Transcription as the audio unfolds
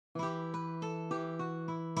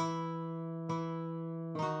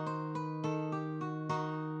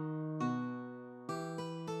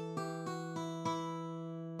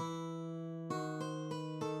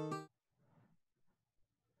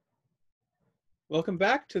Welcome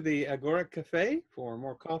back to the Agoric Cafe for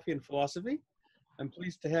more coffee and philosophy. I'm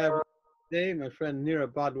pleased to have today my friend Neera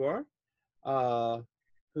Badhwar,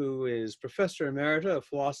 who is Professor Emerita of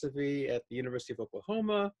Philosophy at the University of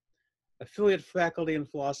Oklahoma, affiliate faculty in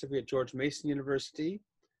philosophy at George Mason University,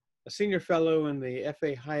 a senior fellow in the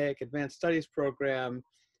F.A. Hayek Advanced Studies program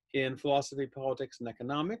in philosophy, politics, and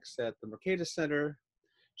economics at the Mercatus Center.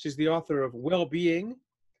 She's the author of Well-Being,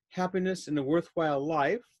 Happiness in a Worthwhile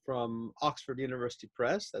Life from Oxford University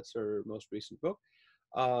Press. That's her most recent book.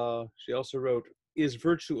 She also wrote Is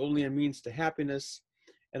Virtue Only a Means to Happiness?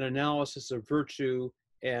 An analysis of virtue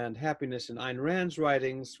and happiness in Ayn Rand's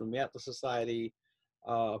writings from the Atlas Society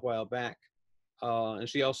a while back. And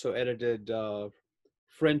she also edited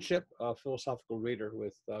Friendship, a philosophical reader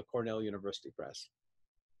with Cornell University Press.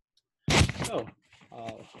 So,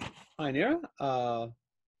 hi Neera.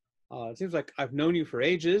 It seems like I've known you for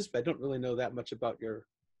ages, but I don't really know that much about your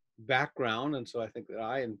background. And so I think that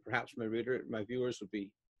I, and perhaps my viewers would be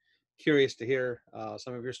curious to hear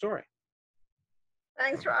some of your story.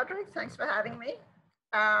 Thanks, Roderick. Thanks for having me.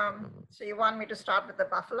 So you want me to start with the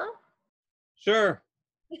buffalo? Sure.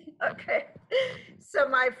 Okay. So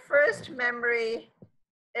my first memory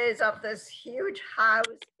is of this huge house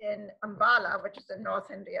in Ambala, which is in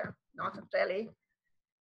North India, north of Delhi.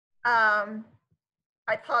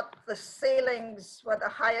 I thought the ceilings were the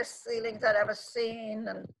highest ceilings I'd ever seen,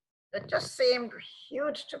 and it just seemed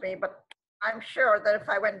huge to me, but I'm sure that if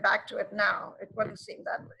I went back to it now, it wouldn't seem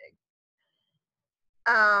that big.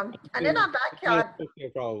 And in our backyard... Sophia,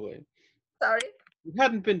 probably. Sorry? You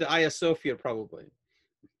hadn't been to Hagia Sophia, probably.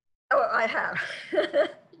 Oh, I have.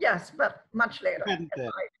 Yes, but much later.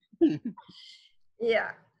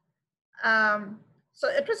 Yeah. So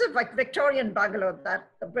it was a Victorian bungalow that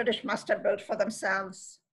the British must have built for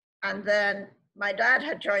themselves. And then my dad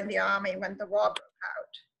had joined the army when the war broke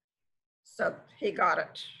out. So he got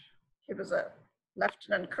it. He was a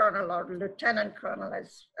lieutenant colonel or lieutenant colonel,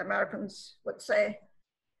 as Americans would say.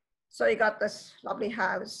 So he got this lovely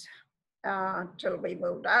house till we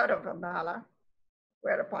moved out of Ambala,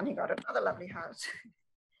 whereupon he got another lovely house.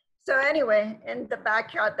 So anyway, in the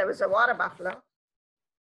backyard, there was a water buffalo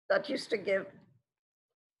that used to give,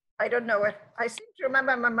 I don't know it. I seem to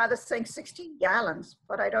remember my mother saying 16 gallons,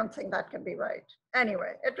 but I don't think that can be right.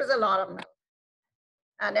 Anyway, it was a lot of milk.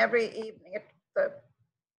 And every evening, the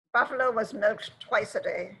buffalo was milked twice a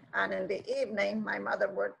day. And in the evening, my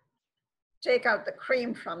mother would take out the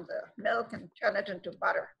cream from the milk and turn it into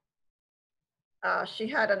butter. She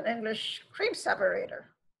had an English cream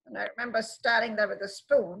separator. And I remember standing there with a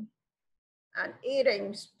spoon and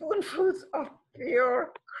eating spoonfuls of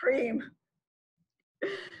pure cream.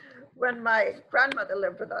 When my grandmother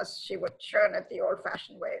lived with us, she would churn it the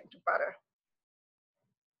old-fashioned way into butter.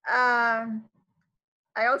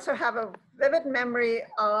 I also have a vivid memory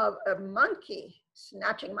of a monkey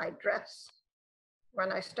snatching my dress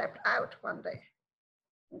when I stepped out one day.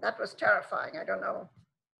 And that was terrifying. I don't know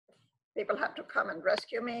if people had to come and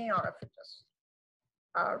rescue me or if it just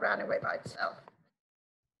ran away by itself.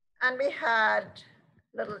 And we had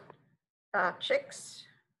little chicks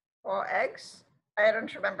or eggs. I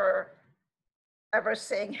don't remember ever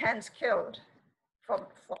seeing hens killed for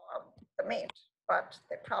the meat, but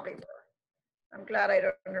they probably were. I'm glad I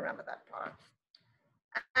don't remember that part.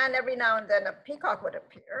 And every now and then a peacock would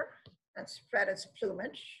appear and spread its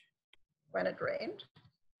plumage when it rained.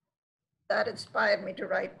 That inspired me to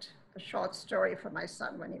write a short story for my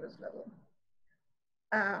son when he was little.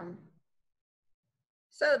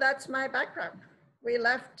 So that's my background. We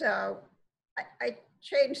left, I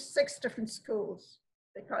changed 6 different schools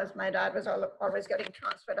because my dad was always getting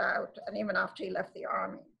transferred out. And even after he left the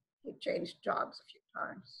army, he changed jobs a few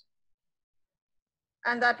times.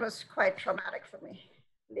 And that was quite traumatic for me,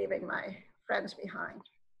 leaving my friends behind.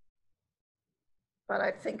 But I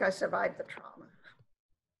think I survived the trauma.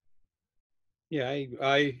 Yeah,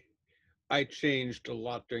 I changed a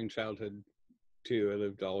lot during childhood too. I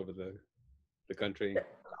lived all over the country. A lot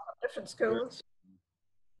of different schools.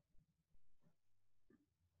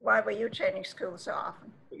 Why were you changing schools so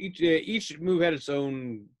often? Each move had its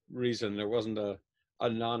own reason. There wasn't a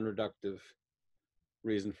non-reductive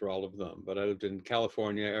reason for all of them. But I lived in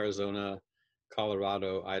California, Arizona,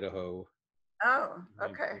 Colorado, Idaho. Oh,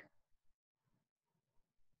 okay.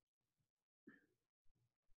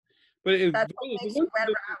 But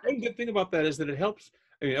one good thing about that is that it helps.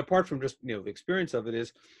 I mean, apart from just the experience of it,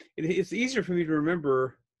 is it's easier for me to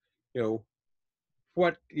remember,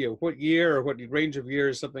 what year or what range of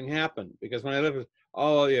years something happened. Because when I lived,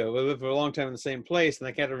 we lived for a long time in the same place, and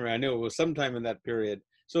I can't remember. I knew it was sometime in that period.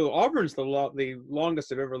 So Auburn's the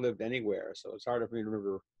longest I've ever lived anywhere. So it's harder for me to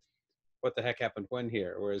remember what the heck happened when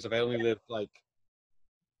here. Whereas if I only lived like,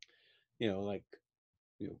 you know,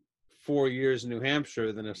 4 years in New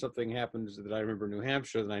Hampshire, then if something happens that I remember in New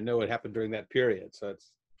Hampshire, then I know it happened during that period. So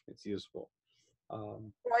it's useful.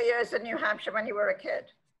 4 years in New Hampshire when you were a kid.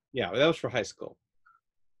 Yeah, that was for high school.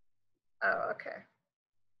 Oh, okay.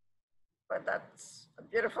 But that's a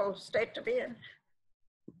beautiful state to be in.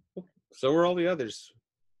 So were all the others.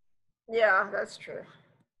 Yeah, that's true.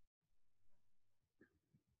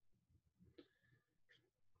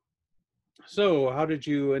 So how did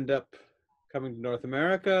you end up coming to North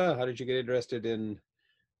America? How did you get interested in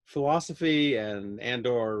philosophy and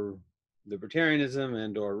or libertarianism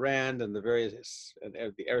and or Rand and the various and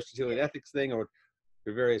the Aristotelian ethics thing, or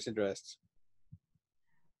your various interests?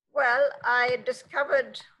 Well, I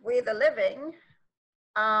discovered We the Living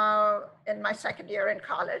in my second year in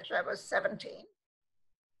college. I was 17.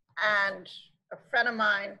 And a friend of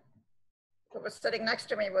mine who was sitting next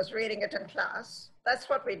to me was reading it in class. That's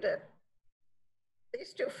what we did.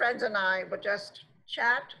 These two friends and I would just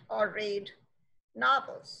chat or read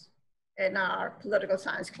novels in our political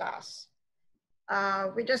science class.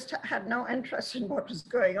 We just had no interest in what was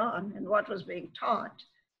going on and what was being taught.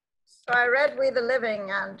 So I read We the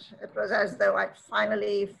Living, and it was as though I'd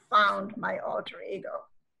finally found my alter ego,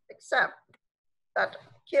 except that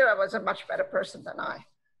Kira was a much better person than I.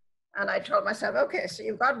 And I told myself, okay, so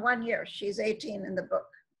you've got 1 year. She's 18 in the book,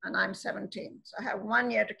 and I'm 17. So I have 1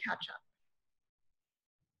 year to catch up.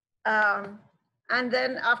 And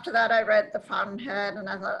then after that, I read The Fountainhead, and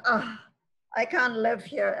I thought, oh, I can't live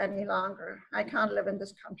here any longer. I can't live in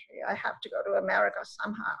this country. I have to go to America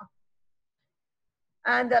somehow.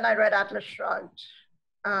 And then I read Atlas Shrugged.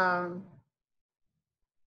 And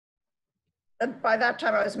by that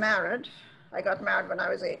time, I was married. I got married when I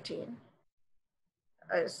was 18.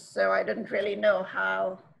 So I didn't really know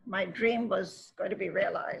how my dream was going to be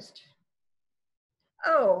realized.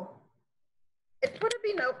 Oh, it would have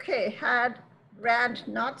been okay had Rand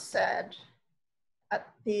not said at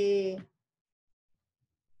the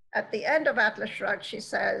end of Atlas Shrugged, she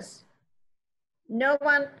says, no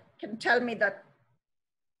one can tell me that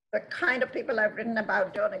the kind of people I've written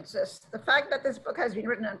about don't exist. The fact that this book has been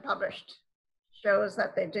written and published shows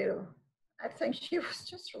that they do. I think she was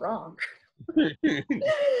just wrong. If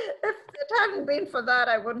it hadn't been for that,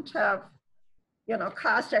 I wouldn't have,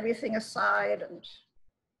 cast everything aside and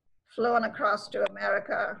flown across to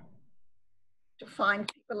America to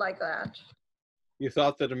find people like that. You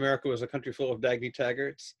thought that America was a country full of Dagny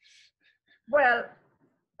Taggarts? Well,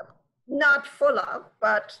 not full of,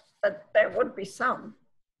 but there would be some.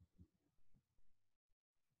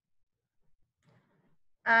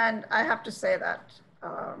 And I have to say that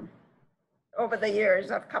over the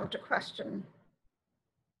years, I've come to question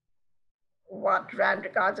what Rand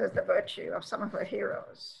regards as the virtue of some of her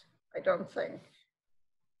heroes. I don't think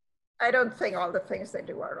all the things they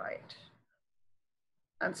do are right.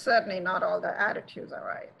 And certainly not all their attitudes are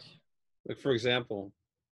right. Like, for example?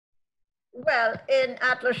 Well, in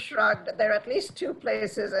Atlas Shrugged, there are at least two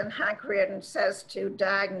places in Hank Rearden says to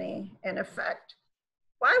Dagny, in effect,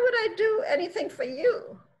 why would I do anything for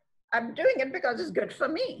you? I'm doing it because it's good for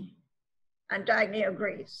me. And Dagny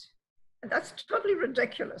agrees. And that's totally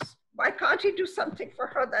ridiculous. Why can't he do something for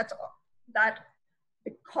her that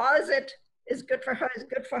because it is good for her is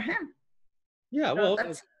good for him? Yeah, well,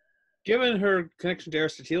 given her connection to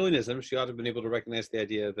Aristotelianism, she ought to have been able to recognize the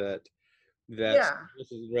idea that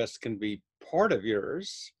the rest can be part of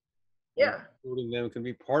yours. Yeah. Promoting them can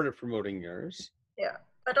be part of promoting yours. Yeah.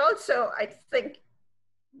 But also, I think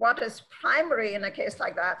what is primary in a case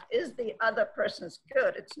like that is the other person's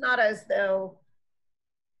good. It's not as though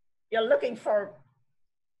you're looking for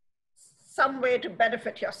some way to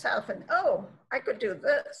benefit yourself and, oh, I could do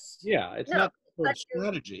this. Yeah, it's not a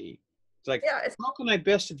strategy. It's like, how can I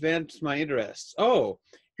best advance my interests? Oh,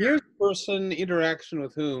 here's a person, interaction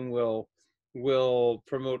with whom will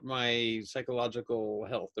promote my psychological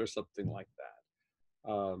health or something like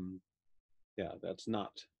that. Yeah, that's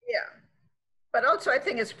not. Yeah, but also I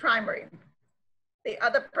think it's primary. The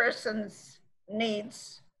other person's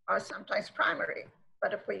needs are sometimes primary,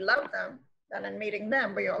 but if we love them, then in meeting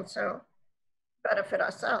them, we also benefit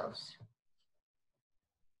ourselves.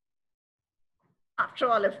 After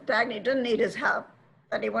all, if Dagny didn't need his help,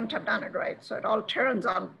 then he wouldn't have done it, right? So it all turns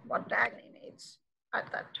on what Dagny needs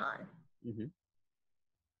at that time. Mm-hmm.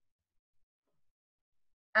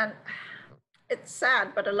 And it's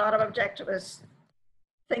sad, but a lot of objectivists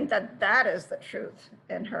think that that is the truth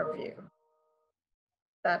in her view.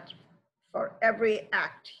 That for every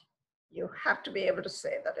act, you have to be able to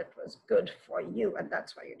say that it was good for you, and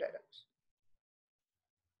that's why you did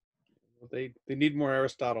it. They need more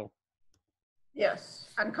Aristotle.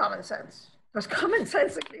 Yes, and common sense. Because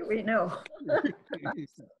commonsensically we know.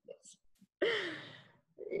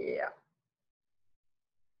 Yeah.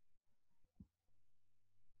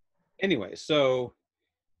 Anyway, so,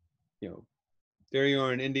 there you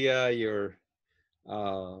are in India, you're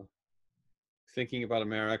thinking about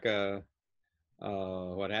America.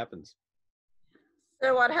 What happens?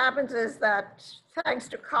 So what happens is that thanks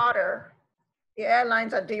to Carter, the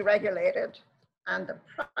airlines are deregulated and the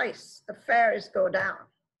fares go down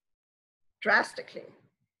drastically.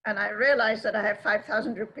 And I realized that I have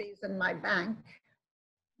 5,000 rupees in my bank.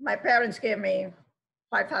 My parents gave me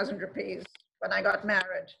 5,000 rupees when I got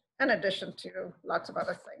married, in addition to lots of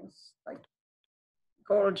other things like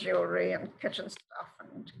gold jewelry and kitchen stuff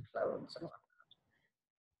and clothes and whatnot.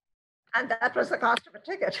 And that was the cost of a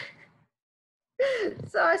ticket.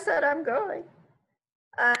 So I said, I'm going.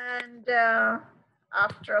 And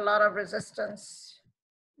after a lot of resistance,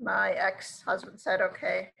 my ex-husband said,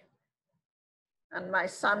 okay. And my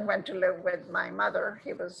son went to live with my mother.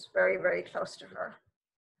 He was very, very close to her.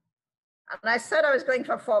 And I said I was going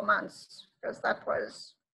for 4 months because that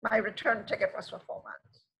was, my return ticket was for 4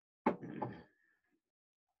 months.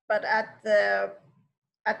 But at the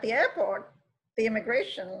airport, the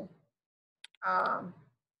immigration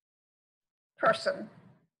person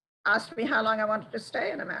asked me how long I wanted to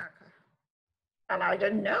stay in America. And I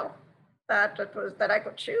didn't know that I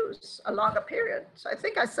could choose a longer period. So I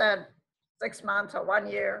think I said 6 months or 1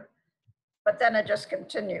 year, but then it just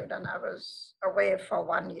continued and I was away for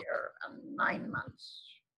 1 year and 9 months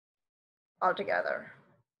altogether,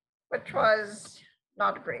 which was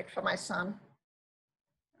not great for my son.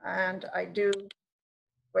 And I do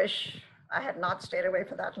wish I had not stayed away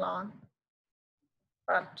for that long,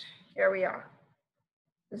 but here we are.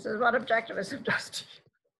 This is what objectivism does to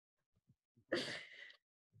you.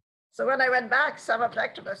 So when I went back, some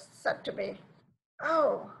objectivists said to me,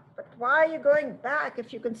 oh, but why are you going back?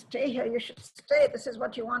 If you can stay here, you should stay. This is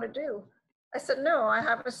what you want to do. I said, no, I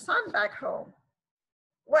have a son back home.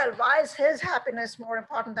 Well, why is his happiness more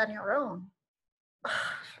important than your own? For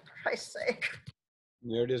Christ's sake.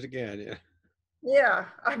 There it is again, yeah. Yeah,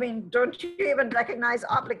 I mean, don't you even recognize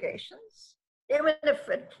obligations? Even if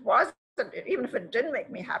it didn't make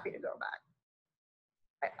me happy to go back.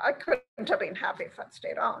 I couldn't have been happy if I'd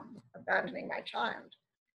stayed on, abandoning my child.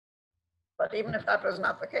 But even if that was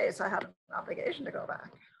not the case, I had an obligation to go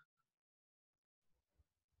back.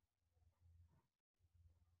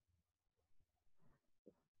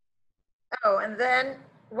 Oh, and then,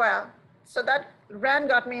 well, so that Rand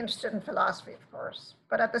got me interested in philosophy, of course.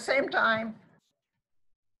 But at the same time,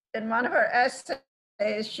 in one of her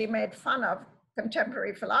essays, she made fun of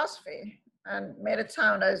contemporary philosophy and made it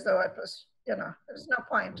sound as though it was, there's no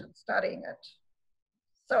point in studying it.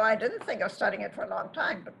 So I didn't think of studying it for a long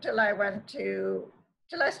time, but till I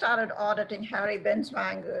started auditing Harry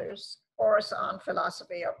Binswanger's course on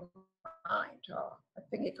philosophy of mind, or I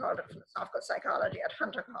think he called it philosophical psychology at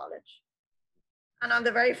Hunter College. And on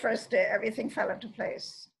the very first day, everything fell into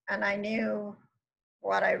place. And I knew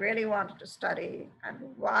what I really wanted to study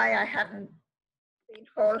and why I hadn't been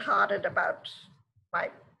wholehearted about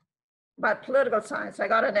political science. I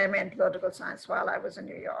got an MA in political science while I was in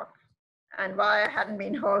New York, and why I hadn't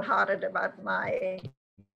been wholehearted about my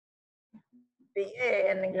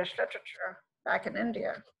BA in English literature back in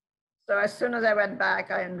India. So as soon as I went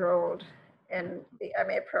back, I enrolled in the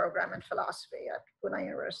MA program in philosophy at Pune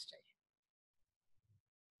University.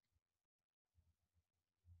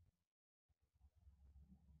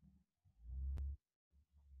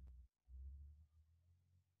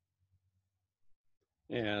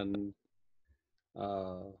 And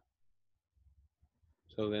so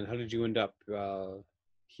then how did you end up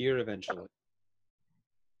here eventually?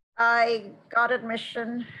 I got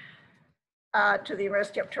admission to the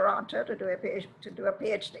University of Toronto to do a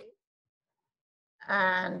PhD.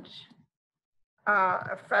 And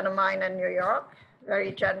a friend of mine in New York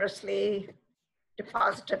very generously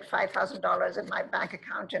deposited $5,000 in my bank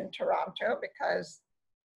account in Toronto because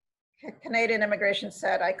Canadian immigration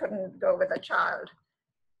said I couldn't go with a child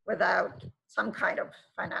without some kind of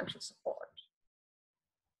financial support.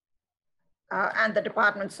 And the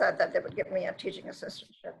department said that they would give me a teaching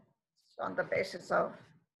assistantship. So on the basis of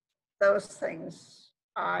those things,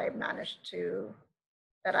 I managed to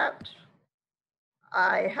get out.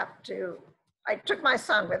 I took my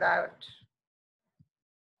son without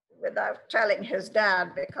telling his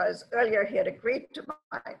dad, because earlier he had agreed to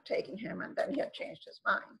my taking him and then he had changed his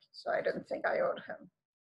mind. So I didn't think I owed him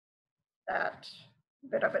that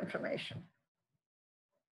bit of information.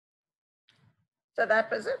 So that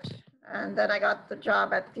was it. And then I got the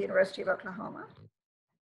job at the University of Oklahoma.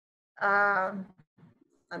 Um,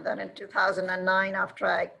 and then in 2009, after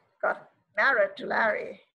I got married to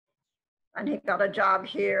Larry, and he got a job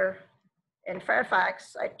here in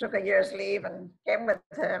Fairfax, I took a year's leave and came with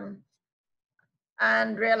him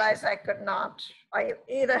and realized I could not. I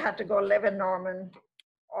either had to go live in Norman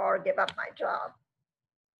or give up my job.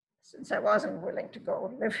 Since I wasn't willing to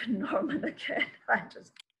go live in Norman again, I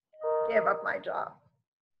just gave up my job.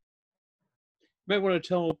 You might want to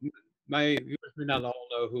tell my viewers may not all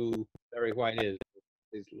know who Larry White is.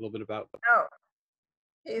 He's a little bit about. No,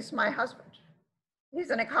 he's my husband. He's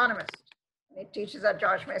an economist. He teaches at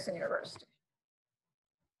George Mason University.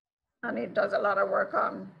 And he does a lot of work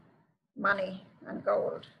on money and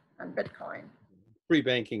gold and Bitcoin. Free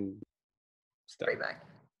banking stuff. Free bank.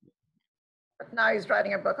 But now he's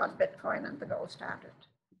writing a book on Bitcoin and the gold standard.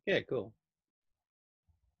 Yeah, cool.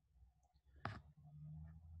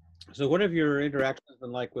 So what have your interactions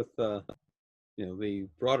been like with the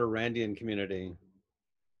broader Randian community?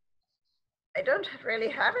 I don't really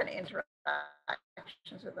have any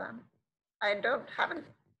interactions with them. Haven't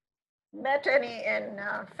met any in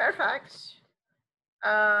Fairfax.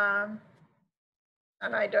 And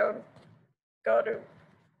I don't go to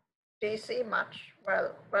DC much.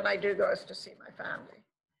 Well, when I do go, it's to see my family.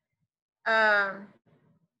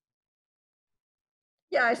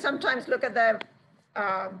 Yeah, I sometimes look at their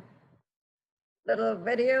little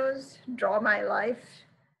videos, Draw My Life.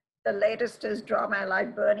 The latest is Draw My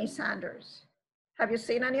Life, Bernie Sanders. Have you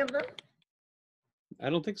seen any of them? I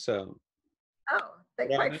don't think so. Oh, they're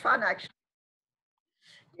quite fun, actually.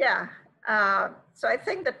 Yeah. So I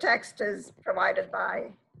think the text is provided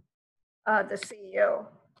by the CEO.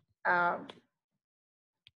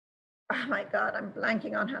 Oh my God, I'm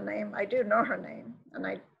blanking on her name. I do know her name, and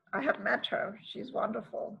I have met her. She's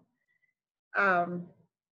wonderful.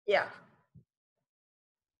 Yeah.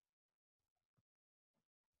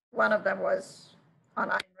 One of them was on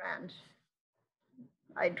Ayn Rand.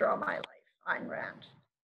 I Draw My Life, Ayn Rand.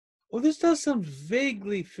 Well, this does sound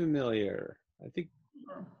vaguely familiar. I think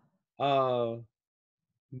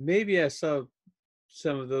maybe I saw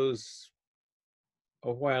some of those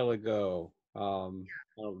a while ago. I don't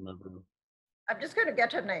remember. I'm just going to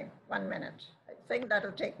get her name. 1 minute. I think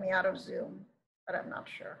that'll take me out of Zoom, but I'm not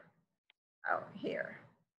sure. Oh, here.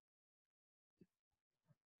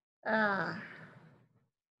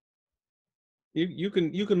 You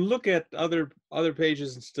can look at other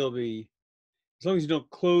pages and still be, as long as you don't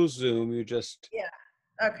close Zoom, you just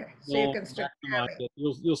okay. So you can still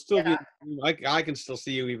you'll still be. I can still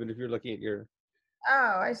see you even if you're looking at your.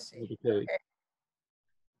 Oh, I see. Okay.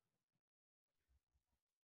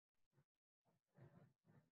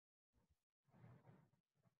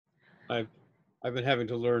 I've been having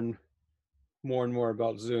to learn more and more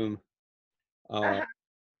about Zoom,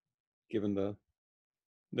 given the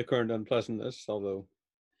current unpleasantness. Although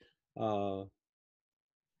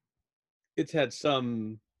it's had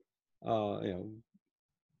some,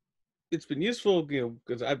 it's been useful,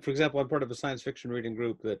 because for example, I'm part of a science fiction reading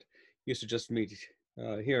group that used to just meet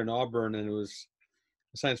here in Auburn, and it was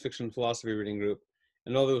a science fiction philosophy reading group.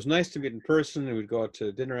 And although it was nice to meet in person, and we'd go out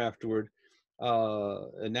to dinner afterward,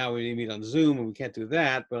 and now we meet on Zoom, and we can't do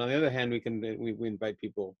that. But on the other hand, we invite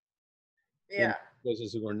people in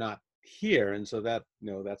places who are not here, and so that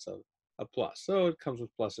that's a plus. So it comes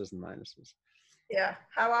with pluses and minuses. Yeah.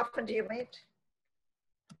 How often do you meet?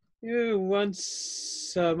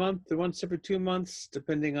 Once a month or once every 2 months,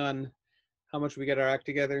 depending on how much we get our act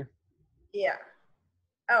together. Yeah.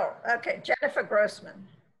 Oh, okay. Jennifer Grossman.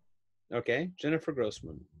 Okay, Jennifer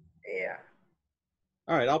Grossman. Yeah.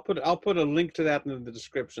 All right, I'll put a link to that in the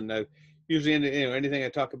description. Now, usually, anything I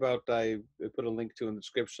talk about, I put a link to in the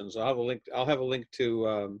description. So I'll have a link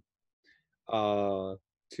to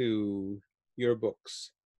your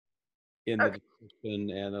books in the description,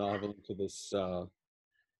 and then I'll have a link to this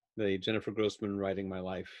the Jennifer Grossman Writing My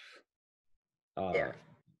Life. Yeah.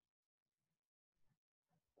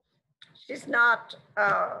 She's not.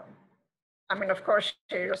 I mean, of course,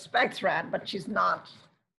 she respects Rand, but she's not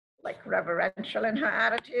like reverential in her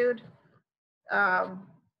attitude. Oh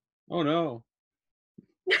no.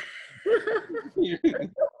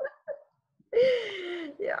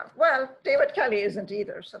 Yeah, well, David Kelley isn't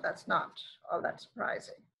either, so that's not all that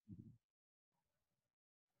surprising.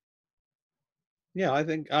 Yeah, I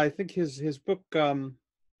think his book, well,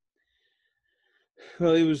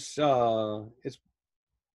 it was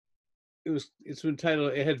it's been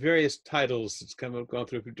titled, it had various titles. It's kind of gone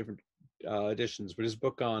through a few different editions, but his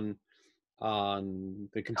book on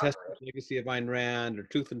the contested legacy of Ayn Rand, or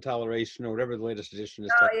Truth and Toleration, or whatever the latest edition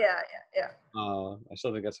is. Oh, yeah. I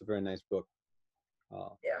still think that's a very nice book.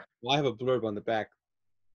 Yeah. Well, I have a blurb on the back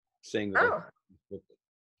saying that Oh,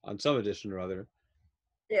 on some edition or other.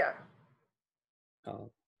 yeah.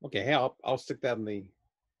 Okay, hey, I'll stick that in the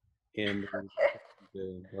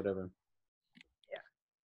whatever. Yeah.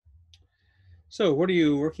 So, what are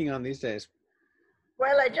you working on these days?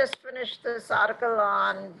 Well, I just finished this article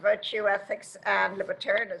on virtue ethics and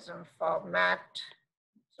libertarianism for Matt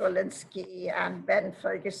Zwolinski and Ben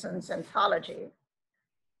Ferguson's anthology.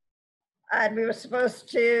 And we were supposed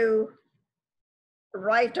to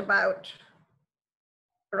write about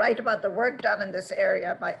the work done in this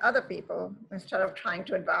area by other people instead of trying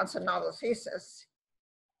to advance a novel thesis.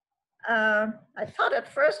 I thought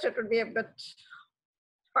at first it would be a bit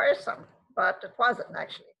tiresome, but it wasn't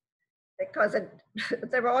actually, because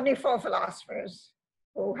there were only 4 philosophers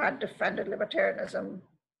who had defended libertarianism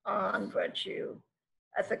on virtue,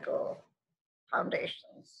 ethical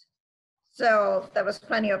foundations. So there was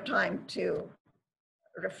plenty of time to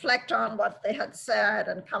reflect on what they had said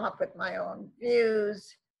and come up with my own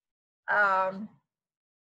views. So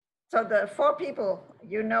the 4 people,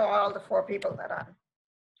 you know all the 4 people that I'm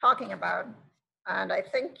talking about, and I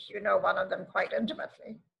think you know one of them quite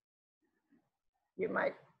intimately. You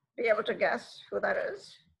might be able to guess who that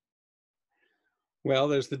is. Well,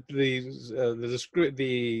 there's the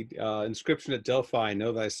inscription at Delphi,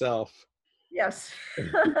 "Know thyself." Yes.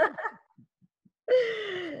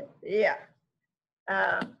 Yeah.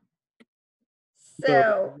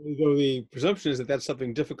 So the presumption is that that's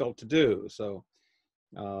something difficult to do. So,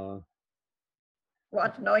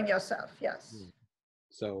 what? Knowing yourself? Yes.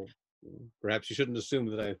 So perhaps you shouldn't assume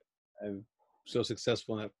that I'm so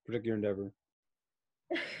successful in that particular endeavor.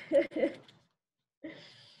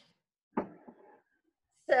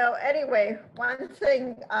 So anyway, one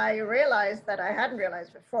thing I realized that I hadn't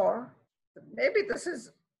realized before, maybe this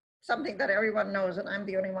is something that everyone knows and I'm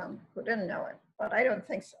the only one who didn't know it, but I don't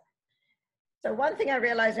think so. So one thing I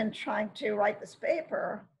realized in trying to write this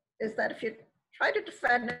paper is that if you try to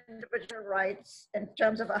defend individual rights in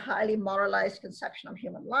terms of a highly moralized conception of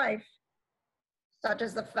human life, such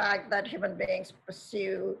as the fact that human beings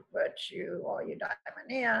pursue virtue or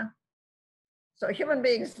eudaimonia, so human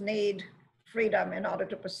beings need freedom in order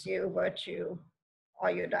to pursue virtue or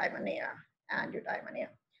eudaimonia and eudaimonia.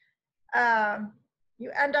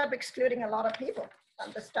 You end up excluding a lot of people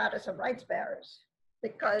from the status of rights bearers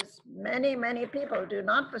because many, many people do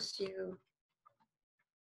not pursue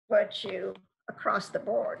virtue across the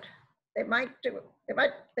board. I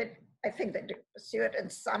think they do pursue it in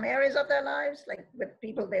some areas of their lives, like with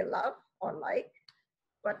people they love or like,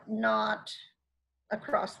 but not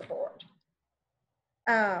across the board.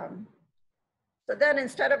 So then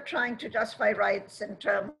instead of trying to justify rights in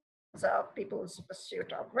terms of people's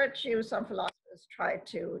pursuit of virtue, some philosophers try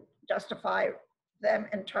to justify them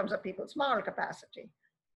in terms of people's moral capacity.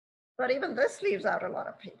 But even this leaves out a lot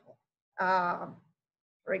of people.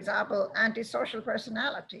 For example, antisocial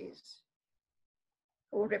personalities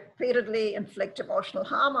who repeatedly inflict emotional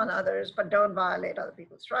harm on others but don't violate other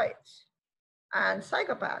people's rights. And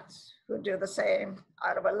psychopaths who do the same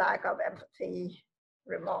out of a lack of empathy,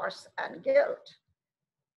 remorse, and guilt.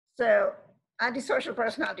 So antisocial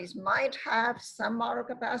personalities might have some moral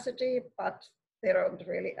capacity, but they don't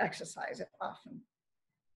really exercise it often.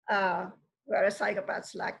 Whereas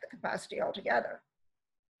psychopaths lack the capacity altogether.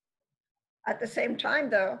 At the same time,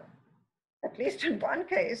 though, at least in one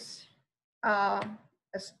case, the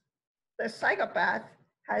psychopath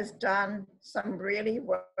has done some really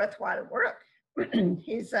worthwhile work.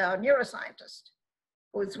 He's a neuroscientist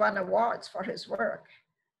who's won awards for his work.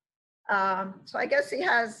 So I guess he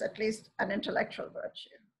has at least an intellectual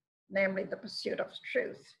virtue, namely the pursuit of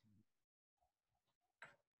truth.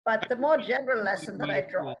 But the more general lesson that I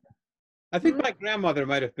draw. I think my grandmother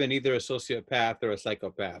might have been either a sociopath or a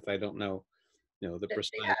psychopath. I don't know, the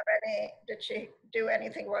precise. Did she do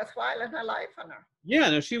anything worthwhile in her life or no? Yeah,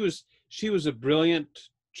 no, she was a brilliant,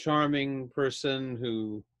 charming person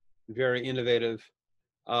who very innovative.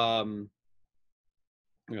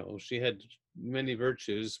 She had many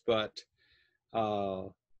virtues, but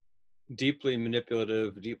deeply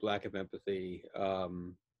manipulative, deep lack of empathy.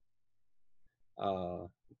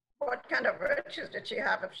 What kind of virtues did she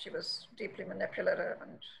have if she was deeply manipulative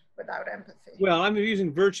and without empathy? Well, I'm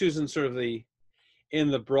using virtues in sort of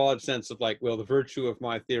in the broad sense of like, well, the virtue of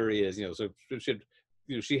my theory is, so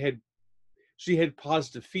she had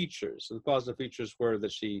positive features. And the positive features were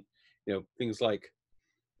that she, things like,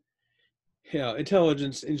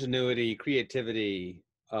 intelligence, ingenuity, creativity,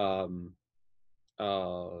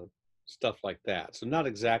 stuff like that. So not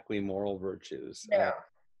exactly moral virtues. No,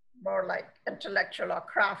 more like intellectual or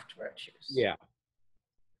craft virtues. Yeah.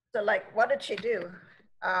 So like, what did she do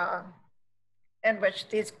in which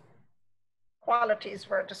these qualities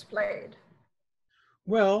were displayed?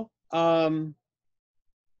 Well,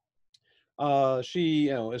 she,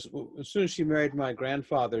 as soon as she married my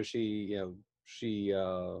grandfather, she,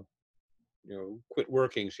 quit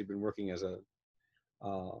working. She'd been working as a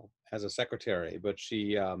secretary, but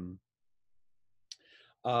she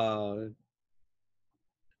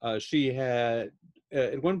had,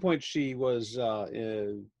 at one point she was,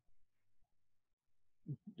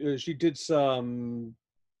 she did some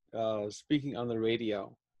speaking on the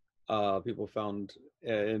radio. People found,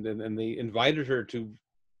 and they invited her to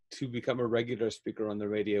become a regular speaker on the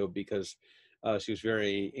radio because she was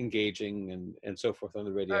very engaging and so forth on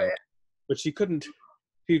the Oh, radio. yeah. But she couldn't,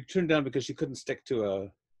 she turned down because she couldn't stick to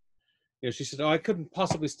she said, oh, I couldn't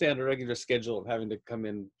possibly stay on a regular schedule of having to come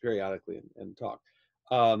in periodically and talk.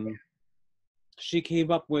 She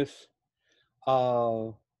came up with,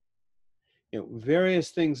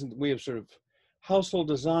 various things in the way of sort of household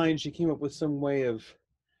design. She came up with some way of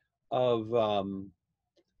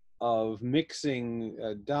mixing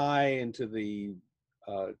dye into the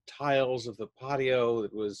tiles of the patio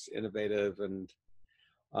that was innovative, and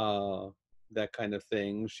that kind of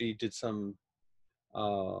thing. She did some,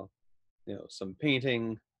 some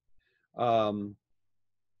painting.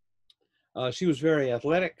 She was very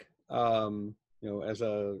athletic. As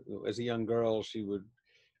a young girl, she would,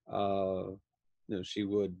 she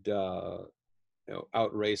would,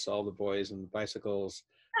 outrace all the boys on bicycles.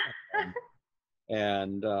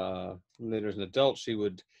 And later as an adult, she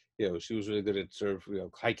would, she was really good at sort of,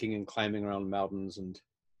 hiking and climbing around mountains, and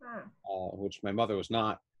which my mother was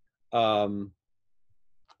not. And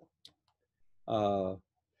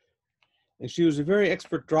she was a very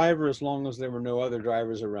expert driver as long as there were no other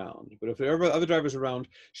drivers around. But if there were other drivers around,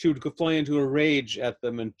 she would go fly into a rage at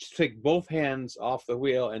them and take both hands off the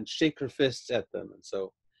wheel and shake her fists at them. And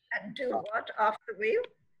so. And do what off the wheel?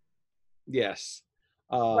 Yes.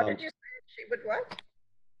 What did you say? She would what?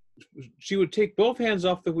 She would take both hands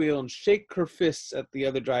off the wheel and shake her fists at the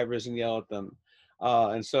other drivers and yell at them.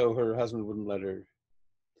 And so her husband wouldn't let her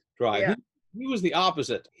drive. Yeah. He was the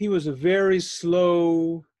opposite. He was a very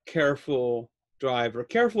slow, careful driver.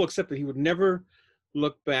 Careful except that he would never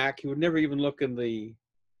look back. He would never even look in the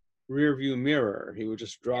rear view mirror. He would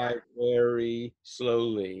just drive very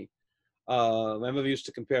slowly. My mother used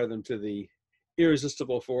to compare them to the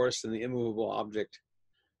irresistible force and the immovable object.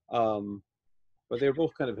 But they were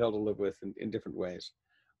both kind of hell to live with in different ways.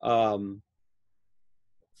 So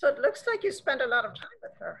it looks like you spent a lot of time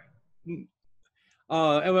with her. And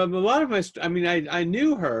a lot of my, I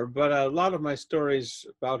knew her, but a lot of my stories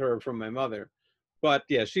about her are from my mother. But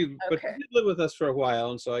yeah, she did live with us for a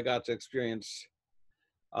while, and so I got to experience.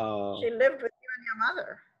 She lived with you and your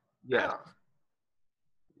mother. Yeah. Wow.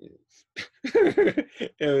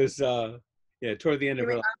 It was toward the end of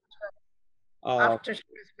her life. After she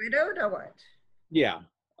was widowed, or what? Yeah.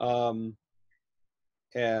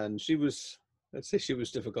 And she was, let's say she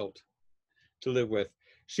was difficult to live with.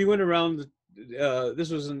 She went around, this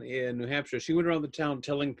was in New Hampshire, she went around the town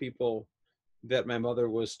telling people that my mother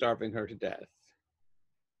was starving her to death,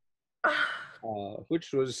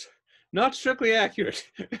 which was not strictly accurate.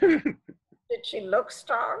 Did she look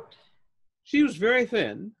starved? She was very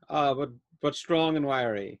thin, but strong and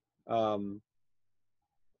wiry.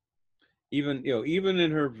 Even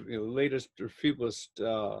in her latest or feeblest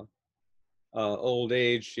old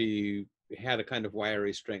age, she had a kind of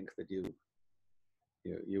wiry strength that you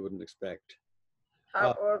wouldn't expect. How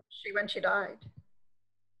old was she when she died?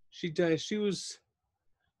 She died. She was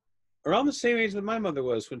around the same age that my mother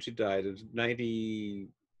was when she died. It was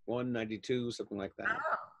 91, 92, something like that.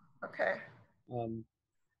 Oh, okay.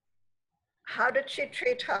 How did she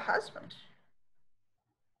treat her husband?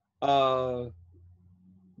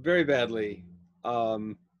 Very badly.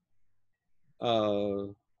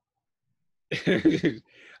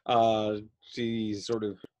 She sort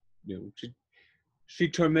of, she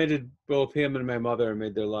tormented both him and my mother and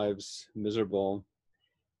made their lives miserable.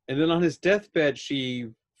 And then on his deathbed, she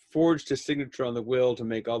forged his signature on the will to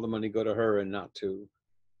make all the money go to her and not to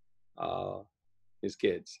his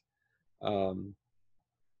kids.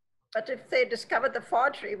 But if they discovered the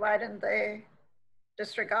forgery, why didn't they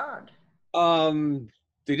disregard?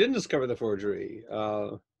 They didn't discover the forgery.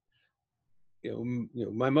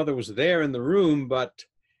 My mother was there in the room, but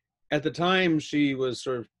at the time she was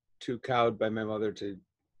sort of too cowed by my mother to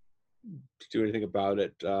do anything about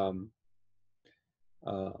it.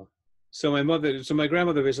 So my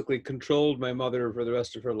grandmother basically controlled my mother for the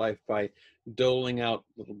rest of her life by doling out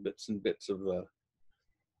little bits and bits of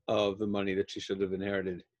the money that she should have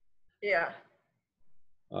inherited. Yeah.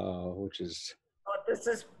 Which is. Oh, this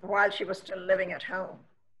is while she was still living at home.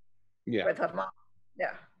 Yeah. with her mom.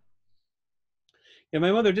 Yeah. Yeah,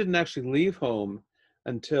 my mother didn't actually leave home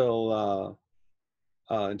until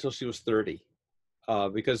she was 30,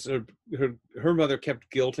 because her mother kept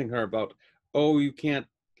guilting her about, oh, you can't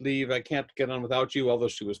leave, I can't get on without you, although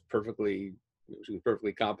she was perfectly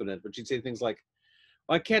competent. But she'd say things like,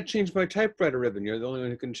 well, I can't change my typewriter ribbon. You're the only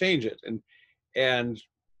one who can change it. And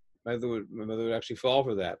my mother would actually fall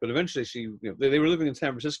for that. But eventually they were living in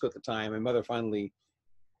San Francisco at the time. My mother finally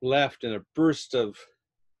left in a burst of,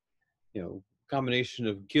 combination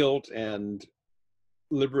of guilt and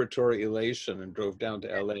liberatory elation, and drove down to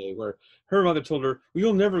LA, where her mother told her, well,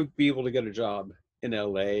 you'll never be able to get a job in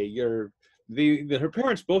LA. Her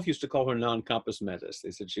parents both used to call her non-compos mentis.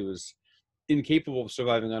 They said she was incapable of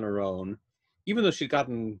surviving on her own, even though she'd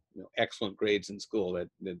gotten excellent grades in school. That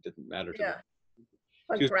didn't matter to them.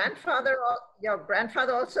 But your grandfather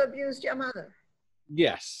also abused your mother?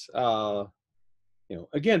 Yes.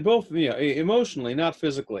 Again, both emotionally, not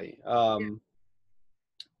physically.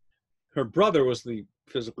 Her brother was the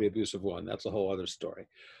physically abusive one. That's a whole other story.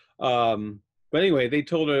 But anyway, they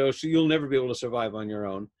told her, oh, you'll never be able to survive on your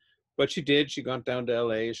own. But she did. She got down to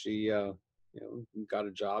LA. She got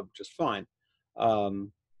a job just fine. But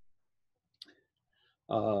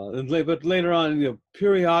later on,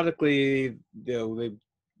 periodically,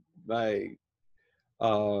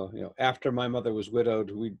 after my mother was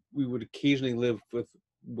widowed, we would occasionally live with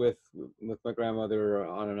my grandmother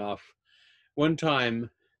on and off. One time,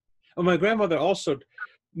 my mother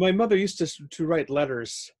used to write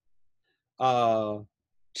letters to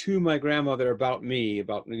my grandmother about me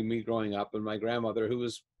growing up, and my grandmother, who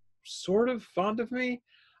was sort of fond of me,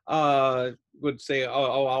 would say, oh,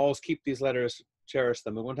 I'll always keep these letters, cherish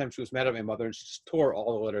them. And one time she was mad at my mother and she just tore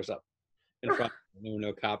all the letters up in front of her. There were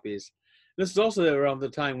no copies. This is also around the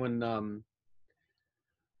time when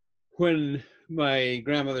my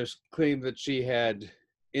grandmother claimed that she had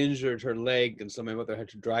injured her leg, and so my mother had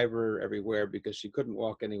to drive her everywhere because she couldn't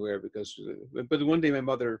walk anywhere. But one day my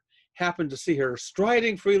mother happened to see her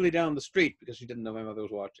striding freely down the street because she didn't know my mother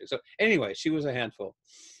was watching. So anyway, she was a handful.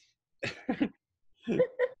 It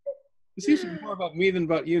seems to be more about me than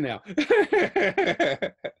about you now.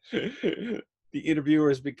 The interviewer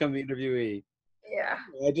has become the interviewee. Yeah.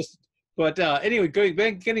 Anyway,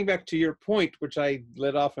 getting back to your point, which I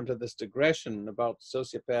led off into this digression about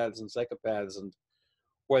sociopaths and psychopaths and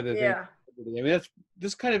whether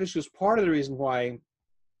this kind of issue is part of the reason why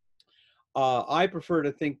I prefer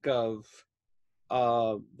to think of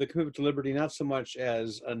the commitment to liberty not so much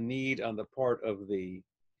as a need on the part of the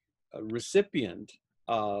recipient,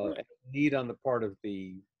 a need on the part of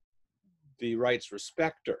the rights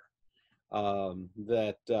respecter.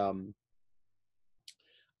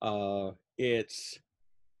 It's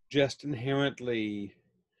just inherently,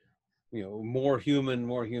 more human,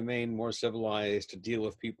 more humane, more civilized to deal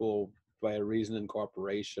with people by reason and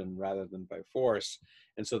cooperation rather than by force.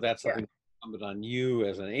 And so that's something incumbent on you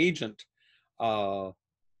as an agent,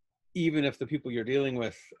 even if the people you're dealing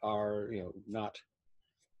with are, not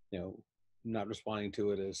responding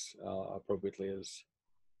to it as appropriately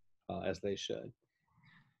as they should.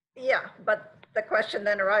 Yeah, but the question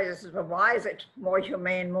then arises, well, why is it more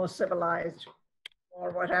humane, more civilized,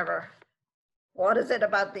 or whatever? What is it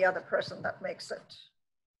about the other person that makes it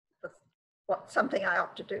something I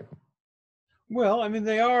ought to do? Well, I mean,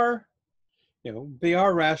 they are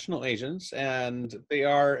rational agents, and they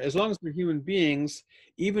are, as long as they're human beings,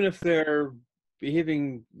 even if they're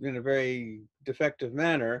behaving in a very defective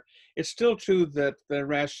manner, it's still true that the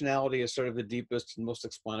rationality is sort of the deepest and most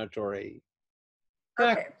explanatory.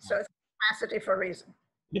 Okay, so it's capacity for reason.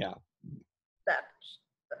 Yeah.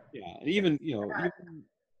 And even,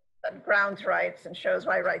 that grounds rights and shows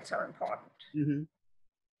why rights are important. Mm-hmm.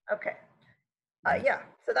 Okay.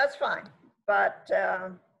 So that's fine. But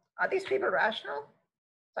are these people rational?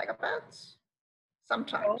 Psychopaths?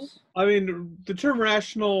 Sometimes. I mean, the term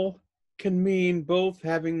rational can mean both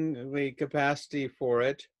having the capacity for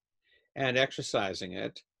it and exercising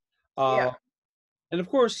it. And of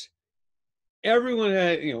course, everyone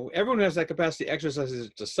has that capacity, exercises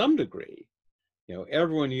it to some degree.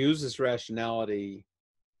 Everyone uses rationality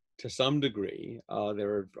to some degree. There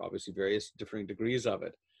are obviously various different degrees of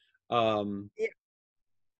it.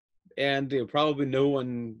 And probably no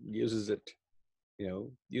one uses it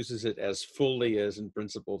as fully as in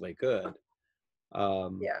principle they could.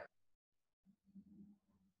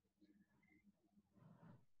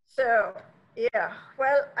 So,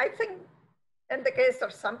 well, I think in the case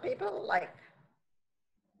of some people, like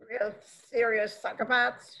real serious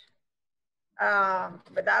psychopaths,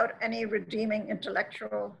 without any redeeming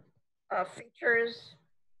intellectual features,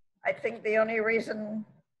 I think the only reason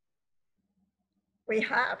we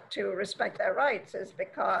have to respect their rights is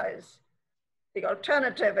because the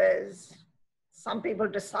alternative is some people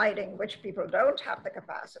deciding which people don't have the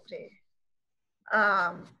capacity.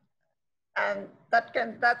 And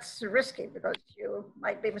that's risky because you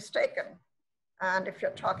might be mistaken. And if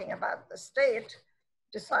you're talking about the state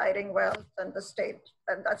deciding, well, then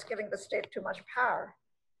that's giving the state too much power.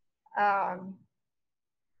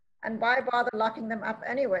 And why bother locking them up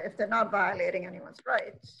anyway if they're not violating anyone's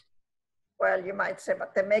rights? Well, you might say,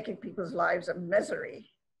 but they're making people's lives a misery.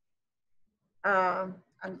 And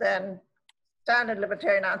then standard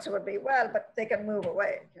libertarian answer would be, well, but they can move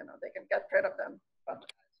away, they can get rid of them.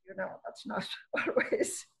 But that's not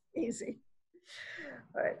always easy,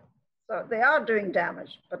 right? So they are doing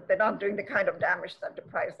damage, but they're not doing the kind of damage that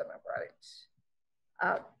deprives them of rights.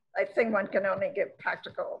 I think one can only give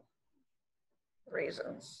practical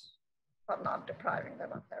reasons for not depriving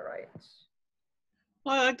them of their rights.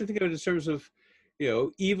 Well, I like to think of it in terms of,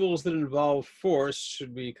 evils that involve force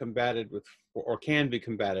should be combated with, or can be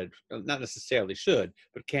combated, not necessarily should,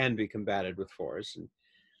 but can be combated with force. And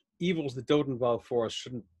evils that don't involve force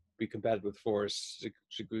shouldn't be combated with force,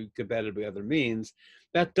 should be combated by other means.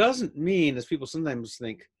 That doesn't mean, as people sometimes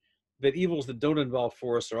think, that evils that don't involve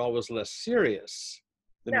force are always less serious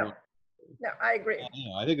than No, I agree.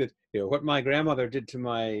 I think that, what my grandmother did to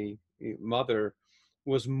my mother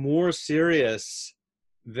was more serious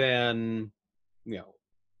than,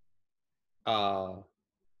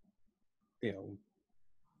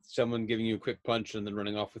 someone giving you a quick punch and then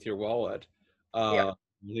running off with your wallet. I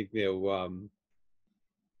think,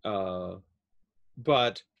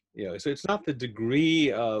 but, so it's not the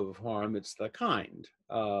degree of harm, it's the kind.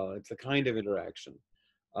 It's the kind of interaction.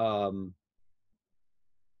 Yeah,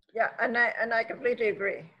 and I completely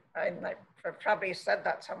agree. I probably said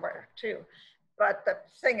that somewhere too. But the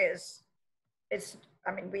thing is,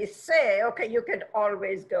 we say, okay, you could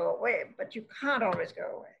always go away, but you can't always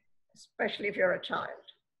go away, especially if you're a child.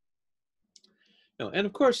 No, and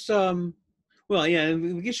of course, and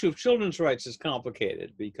the issue of children's rights is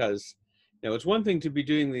complicated because, it's one thing to be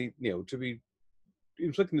doing to be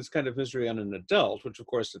inflicting this kind of misery on an adult, which of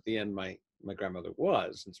course at the end my grandmother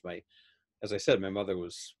was, since as I said, my mother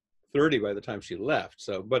was 30 by the time she left.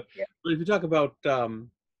 So, but if you talk about,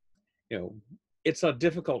 it's a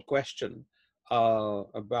difficult question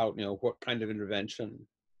about, what kind of intervention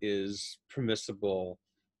is permissible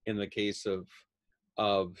in the case of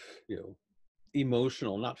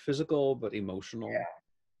emotional, not physical, but emotional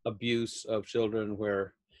abuse of children,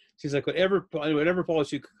 where it seems like whatever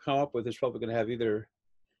policy you come up with is probably going to have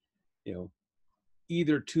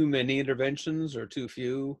either too many interventions or too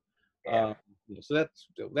few. So that's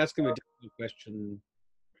going to be a difficult question.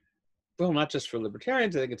 Well, not just for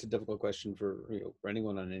libertarians. I think it's a difficult question for for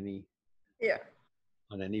anyone on any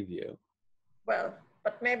view. Well,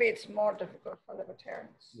 but maybe it's more difficult for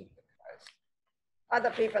libertarians because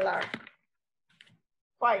other people are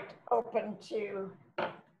quite open to,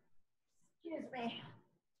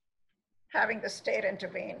 having the state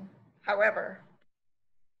intervene. However,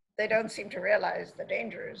 they don't seem to realize the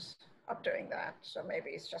dangers of doing that. So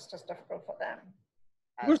maybe it's just as difficult for them.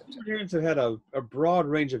 Of course, libertarians have had a broad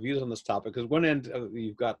range of views on this topic, because one end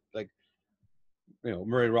you've got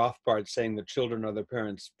Murray Rothbard saying that children are their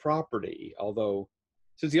parents' property, although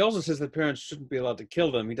since he also says that parents shouldn't be allowed to kill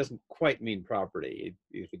them, he doesn't quite mean property.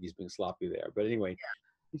 You think he's being sloppy there, but anyway,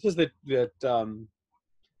 he says that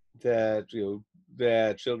that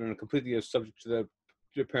children are completely subject to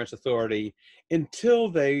their parents' authority until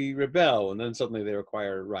they rebel, and then suddenly they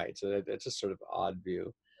acquire rights. So it's a sort of odd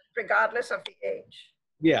view, regardless of the age.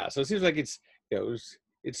 Yeah, so it seems like it's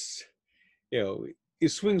it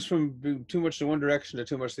swings from too much to one direction to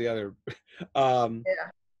too much to the other.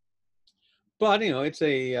 But it's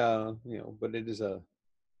a but it is a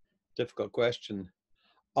difficult question.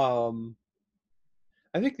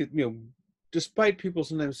 I think that despite people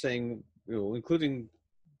sometimes saying, including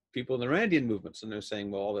people in the Randian movements, and they're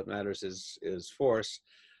saying, well, all that matters is force.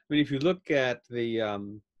 I mean, if you look at the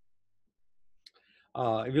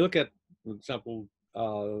for example,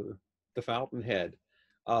 the Fountainhead,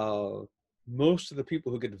 most of the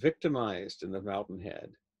people who get victimized in the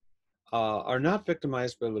Fountainhead are not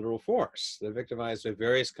victimized by literal force. They're victimized by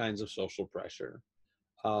various kinds of social pressure.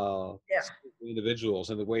 Individuals,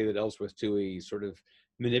 and the way that Ellsworth Toohey sort of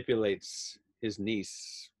manipulates his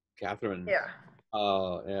niece, Catherine,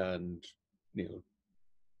 and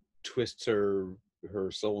twists her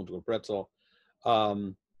soul into a pretzel.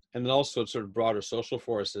 And then also sort of broader social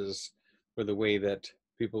forces, for the way that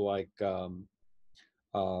people like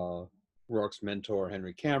Rourke's mentor,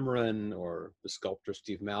 Henry Cameron, or the sculptor,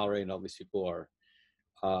 Steve Mallory, and all these people are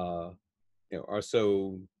are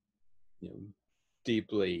so,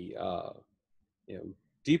 deeply,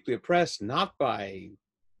 deeply oppressed, not by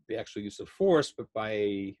the actual use of force, but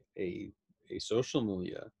by a social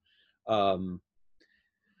milieu, um,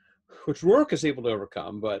 which work is able to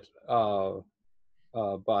overcome. But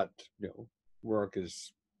work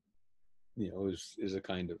is a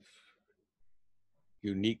kind of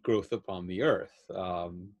unique growth upon the earth.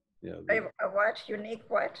 What? Unique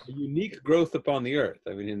what? A unique growth upon the earth.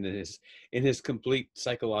 I mean, in his complete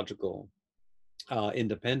psychological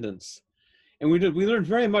independence. And we learned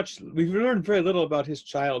very much. We've learned very little about his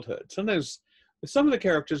childhood. Sometimes with some of the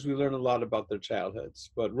characters we learn a lot about their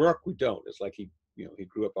childhoods, but Rourke we don't. It's like he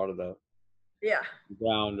grew up out of the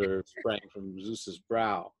ground or sprang from Zeus's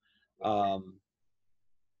brow.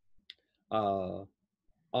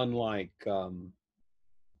 Unlike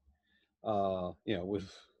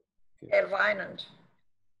with Gail Wynand.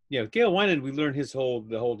 Gail Wynand, we learn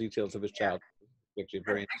the whole details of his childhood. Actually,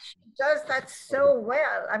 very she does that so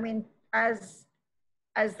well. I mean, as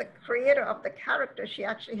the creator of the character, she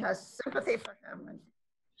actually has sympathy for him, and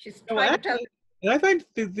she's trying to tell. And I find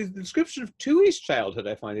the description of Tui's childhood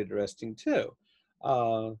I find interesting too.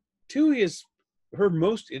 Tui is her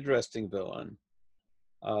most interesting villain,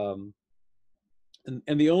 and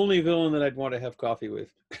the only villain that I'd want to have coffee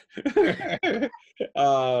with.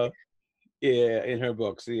 In her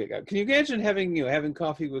books. Can you imagine having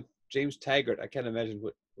coffee with James Taggart? I can't imagine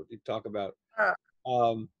what he'd talk about.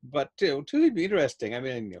 But Tui would be interesting. I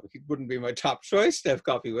mean, he wouldn't be my top choice to have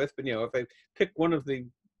coffee with, but if I pick one of the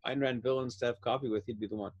Ayn Rand villains to have coffee with, he'd be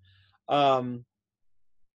the one.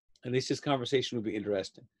 At least his conversation would be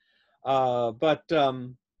interesting. But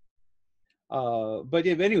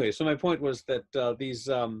anyway, so my point was that these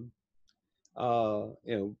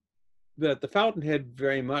that the Fountainhead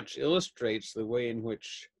very much illustrates the way in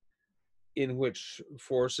which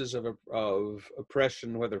forces of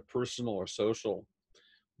oppression, whether personal or social,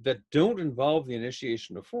 that don't involve the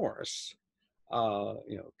initiation of force,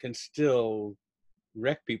 can still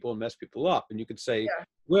wreck people and mess people up. And you could say,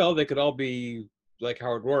 well, they could all be like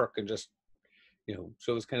Howard Rourke and just,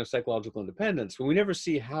 show this kind of psychological independence. But we never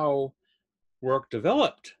see how Rourke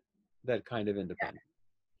developed that kind of independence.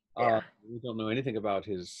 We don't know anything about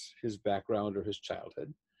his background or his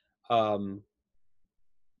childhood. And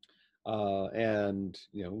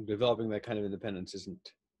developing that kind of independence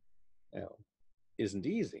isn't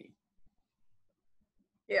easy.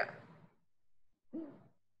 Yeah.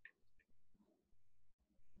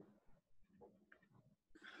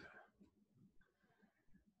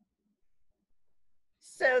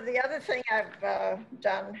 So the other thing I've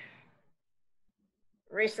done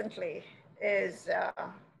recently is,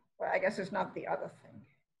 well, I guess it's not the other thing.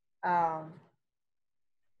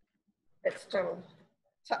 It's still,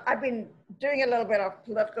 so I've been doing a little bit of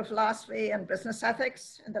political philosophy and business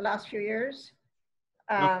ethics in the last few years.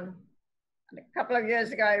 And a couple of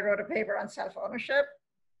years ago, I wrote a paper on self-ownership.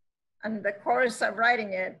 And in the course of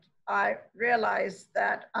writing it, I realized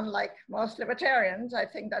that unlike most libertarians, I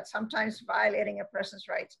think that sometimes violating a person's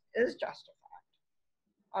rights is justified,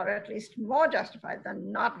 or at least more justified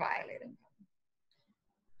than not violating them.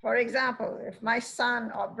 For example, if my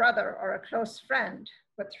son or brother or a close friend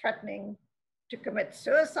were threatening to commit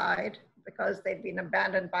suicide because they'd been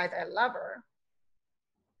abandoned by their lover,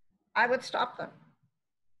 I would stop them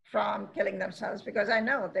from killing themselves because I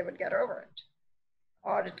know they would get over it.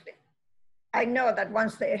 Or I know that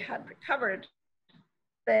once they had recovered,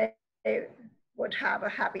 they would have a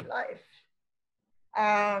happy life.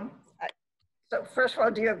 So first of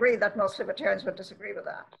all, do you agree that most libertarians would disagree with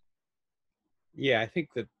that? Yeah, I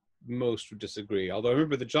think that most would disagree. Although I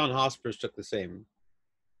remember that John Hospers took the same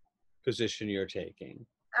position you're taking.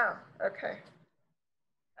 Oh, okay.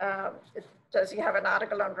 Does he have an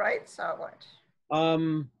article on rights or what?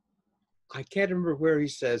 I can't remember where he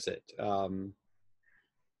says it,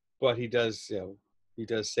 but he does. He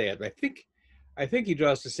does say it. But I think he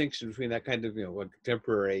draws distinction between that kind of a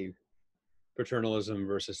contemporary paternalism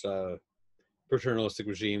versus a paternalistic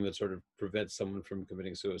regime that sort of prevents someone from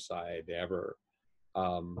committing suicide ever.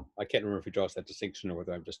 I can't remember if he draws that distinction or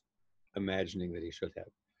whether I'm just imagining that he should have.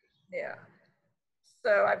 Yeah.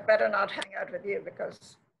 So I better not hang out with you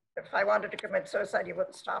because if I wanted to commit suicide, you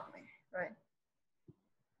wouldn't stop me, right?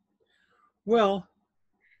 Well,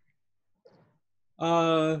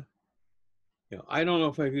 I don't know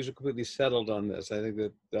if my views are completely settled on this. I think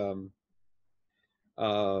that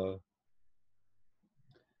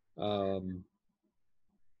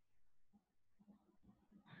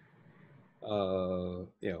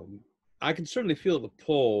I can certainly feel the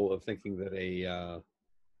pull of thinking that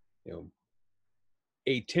a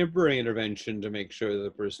a temporary intervention to make sure that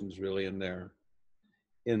the person's really in their,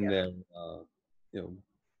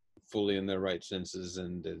 fully in their right senses,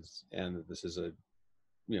 and that this is a,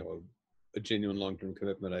 a genuine long-term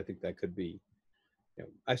commitment. I think that could be,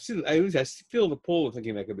 I feel the pull of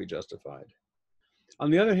thinking that could be justified.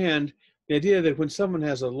 On the other hand, the idea that when someone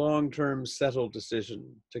has a long-term settled decision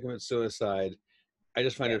to commit suicide, I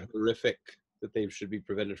just find it horrific that they should be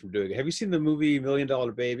prevented from doing it. Have you seen the movie $1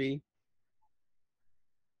 Million Baby?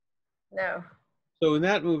 No. So in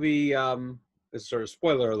that movie, it's sort of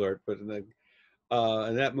spoiler alert, but in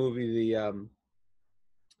that movie,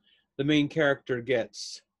 the main character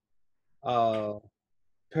gets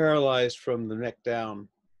paralyzed from the neck down.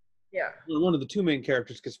 Yeah. One of the two main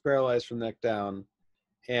characters gets paralyzed from the neck down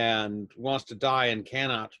and wants to die and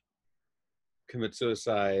cannot commit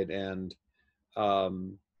suicide, and no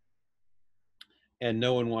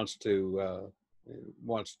one wants to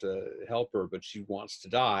help her, but she wants to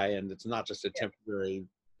die, and it's not just a temporary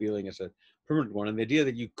feeling, it's a permanent one. And the idea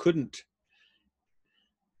that you couldn't,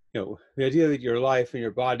 the idea that your life and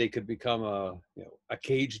your body could become a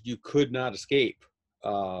cage you could not escape,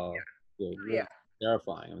 really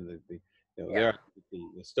terrifying. I mean,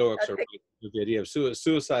 the Stoics are with the idea of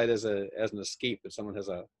suicide as an escape, that someone has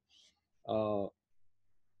a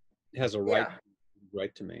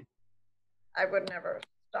right to me. I would never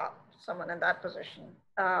stop someone in that position.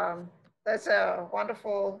 There's a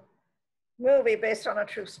wonderful movie based on a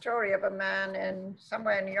true story of a man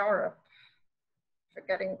somewhere in Europe,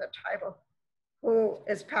 forgetting the title, who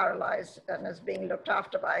is paralyzed and is being looked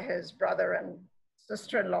after by his brother and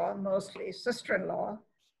sister-in-law, mostly sister-in-law,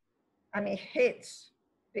 and he hates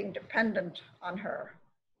being dependent on her.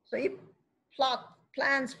 So he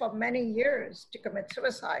plans for many years to commit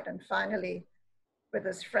suicide, and finally, with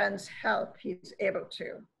his friend's help, he's able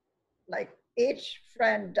to. Like, each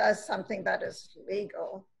friend does something that is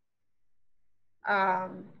legal,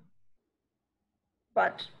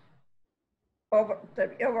 but the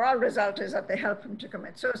overall result is that they help him to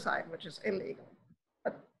commit suicide, which is illegal.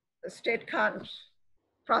 But the state can't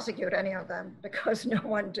prosecute any of them because no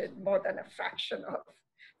one did more than a fraction of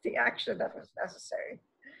the action that was necessary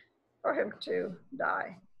for him to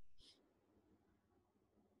die.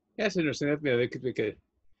 Yeah, that's interesting. That could make an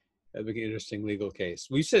interesting legal case.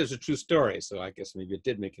 We said it's a true story, so I guess maybe it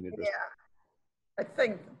did make an interesting. Yeah, I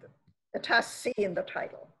think it has C in the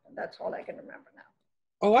title, and that's all I can remember now.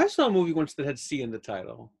 Oh, I saw a movie once that had C in the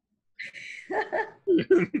title.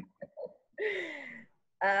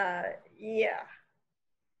 Yeah.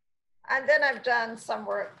 And then I've done some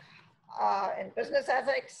work in business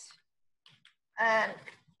ethics, and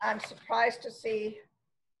I'm surprised to see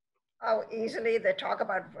how easily they talk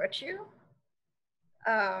about virtue.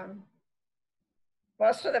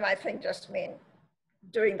 Most of them, I think, just mean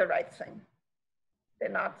doing the right thing. They're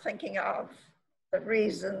not thinking of the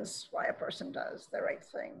reasons why a person does the right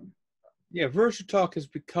thing. Yeah, virtue talk has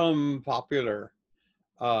become popular.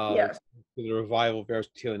 Yes. With the revival of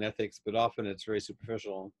Aristotelean ethics, but often it's very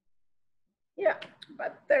superficial. Yeah,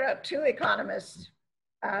 but there are two economists,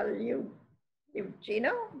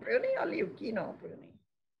 Eugenio Bruni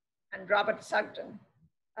and Robert Sugden.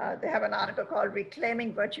 They have an article called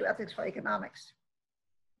Reclaiming Virtue Ethics for Economics.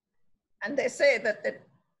 And they say that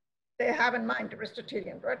they have in mind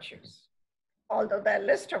Aristotelian virtues, although their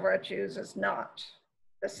list of virtues is not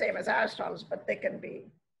the same as Aristotle's, but they can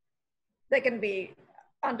be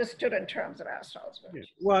understood in terms of Aristotle's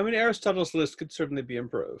virtues. Yeah. Well, I mean, Aristotle's list could certainly be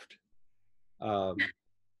improved.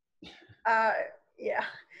 Yeah.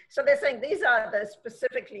 So they're saying these are the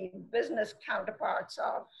specifically business counterparts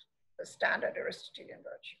of the standard Aristotelian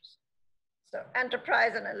virtues. So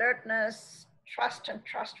enterprise and alertness, trust and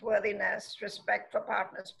trustworthiness, respect for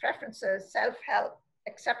partners' preferences, self-help,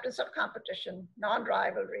 acceptance of competition,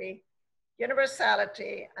 non-rivalry,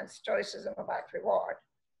 universality, and stoicism about reward.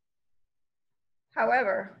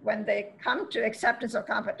 However, when they come to acceptance of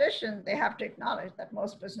competition, they have to acknowledge that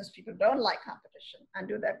most business people don't like competition and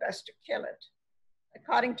do their best to kill it.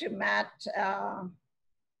 According to Matt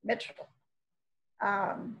Mitchell,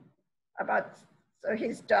 so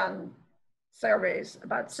he's done surveys,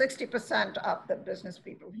 about 60% of the business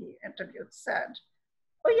people he interviewed said,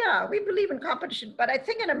 oh yeah, we believe in competition, but I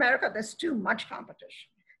think in America there's too much competition.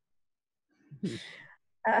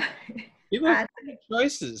 People have too many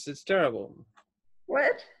choices, it's terrible.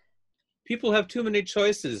 What? People have too many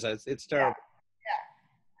choices, it's terrible.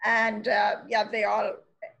 Yeah. And they all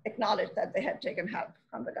acknowledged that they had taken help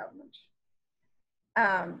from the government.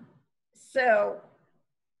 So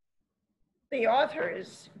the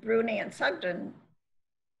authors, Bruni and Sugden,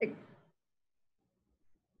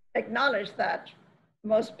 acknowledged that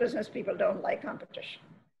most business people don't like competition.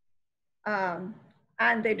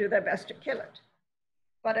 And they do their best to kill it.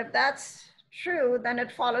 But if that's true, then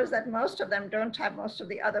it follows that most of them don't have most of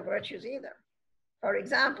the other virtues either. For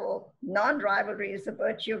example, non-rivalry is the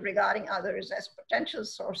virtue of regarding others as potential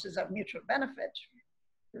sources of mutual benefit,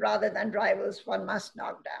 rather than rivals one must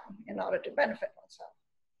knock down in order to benefit oneself.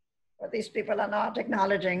 But these people are not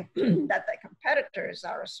acknowledging that their competitors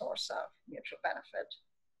are a source of mutual benefit.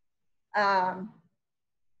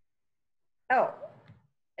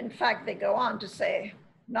 In fact, they go on to say,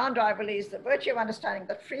 non-rivalry is the virtue of understanding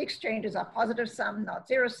that free exchanges are positive sum, not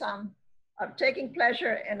zero sum, of taking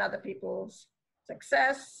pleasure in other people's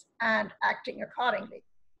success and acting accordingly.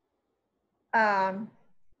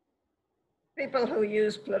 People who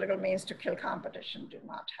use political means to kill competition do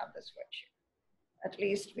not have this virtue, at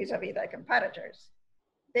least vis-a-vis their competitors.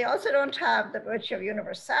 They also don't have the virtue of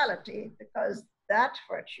universality, because that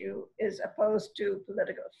virtue is opposed to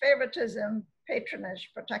political favoritism,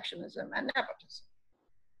 patronage, protectionism, and nepotism.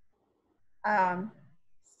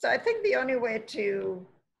 So I think the only way to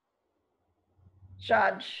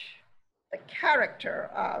judge the character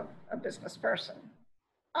of a business person,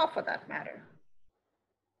 or for that matter,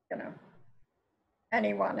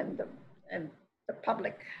 anyone in the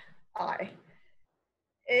public eye,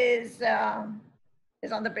 is on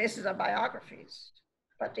the basis of biographies.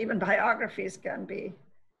 But even biographies can be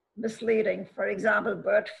misleading. For example,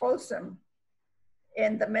 Bert Folsom,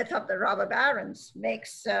 in The Myth of the Robber Barons,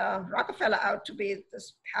 makes Rockefeller out to be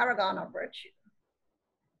this paragon of virtue.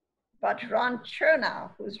 But Ron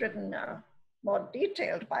Chernow, who's written a more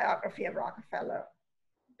detailed biography of Rockefeller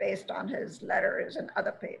based on his letters and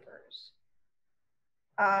other papers,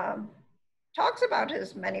 talks about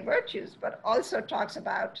his many virtues, but also talks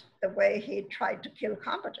about the way he tried to kill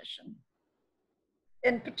competition.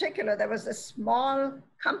 In particular, there was a small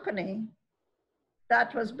company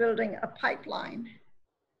that was building a pipeline.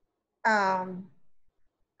 And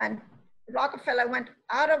Rockefeller went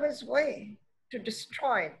out of his way to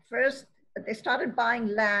destroy it. First, they started buying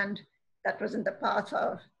land that was in the path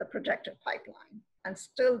of the projected pipeline. And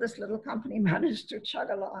still this little company managed to chug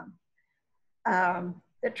along.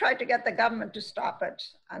 They tried to get the government to stop it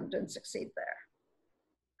and didn't succeed there.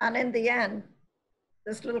 And in the end,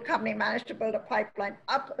 this little company managed to build a pipeline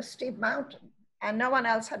up a steep mountain, and no one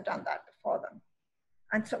else had done that before them.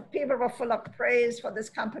 And so people were full of praise for this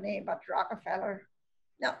company, but Rockefeller,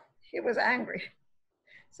 no, he was angry.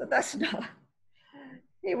 So that's not,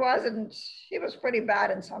 he was pretty bad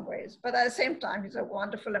in some ways, but at the same time, he's a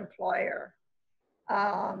wonderful employer.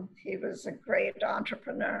 He was a great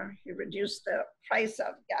entrepreneur. He reduced the price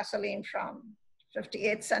of gasoline from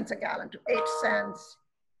 58 cents a gallon to 8 cents,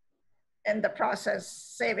 in the process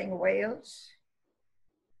saving whales.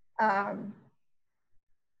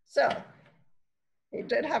 So he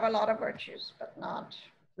did have a lot of virtues, but not.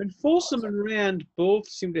 And Folsom and Rand both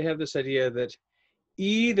seem to have this idea that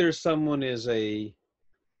either someone is is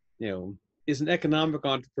an economic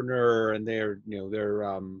entrepreneur, and they're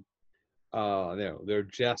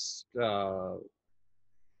just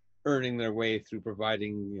earning their way through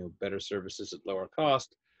providing better services at lower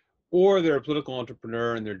cost, or they're a political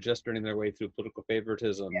entrepreneur and they're just earning their way through political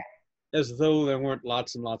favoritism, as though there weren't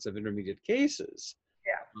lots and lots of intermediate cases,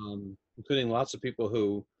 including lots of people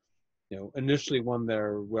who initially won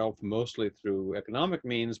their wealth mostly through economic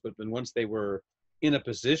means, but then once they were in a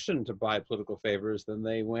position to buy political favors, then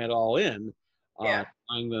they went all in,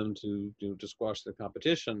 buying them to squash the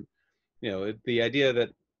competition. The idea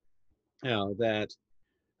that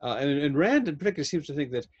and Rand in particular seems to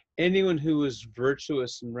think that anyone who is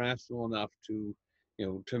virtuous and rational enough to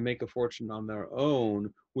to make a fortune on their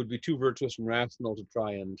own would be too virtuous and rational to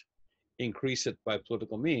try and increase it by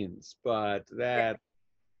political means, but that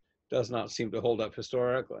does not seem to hold up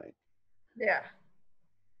historically. Yeah.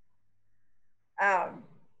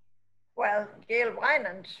 Well, Gail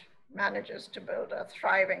Wynand manages to build a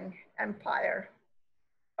thriving empire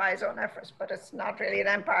by his own efforts, but it's not really an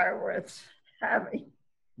empire worth having.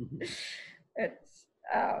 It's,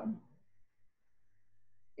 I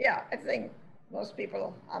think most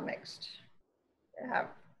people are mixed.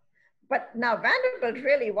 But now Vanderbilt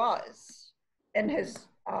really was, in his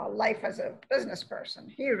life as a business person,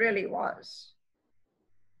 he really was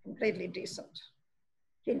completely decent.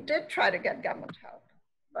 He did try to get government help,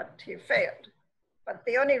 but he failed. But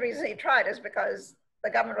the only reason he tried is because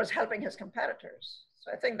the government was helping his competitors.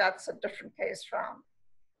 So I think that's a different case from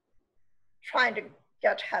trying to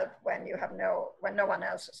get help when no one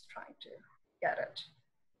else is trying to get it.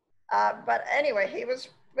 But anyway, he was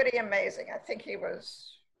pretty amazing. I think he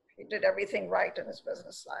did everything right in his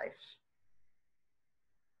business life.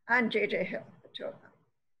 And J.J. Hill, the two of them.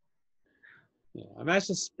 Yeah, I mean, I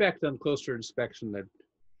suspect on closer inspection that,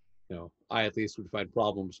 I at least would find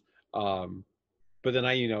problems. But then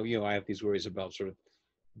I have these worries about sort of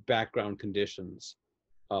background conditions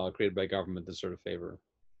created by government that sort of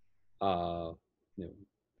uh, you know,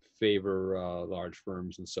 favor large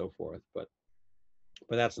firms and so forth. But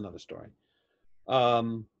that's another story.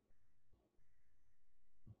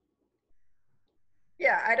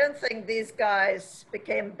 Yeah, I don't think these guys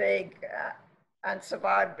became big and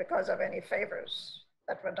survived because of any favors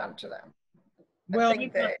that were done to them. I Well,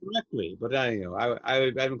 think not they, directly, but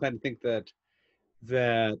I'm inclined to think that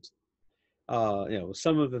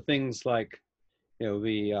some of the things like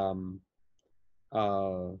the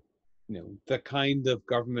the kind of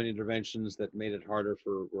government interventions that made it harder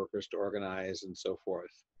for workers to organize and so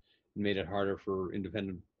forth, made it harder for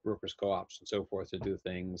independent workers co-ops and so forth to do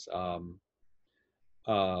things.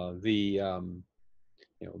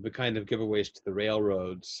 The kind of giveaways to the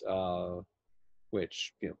railroads,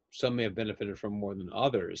 which some may have benefited from more than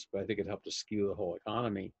others, but I think it helped to skew the whole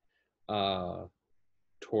economy uh,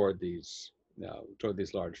 toward these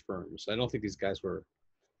large firms. I don't think these guys were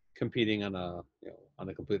competing on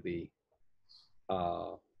a completely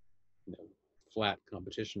uh, flat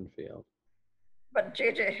competition field. but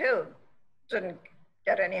J.J. Hill didn't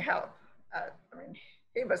get any help. I mean,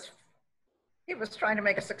 he was trying to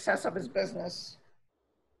make a success of his business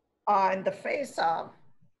in the face of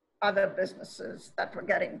other businesses that were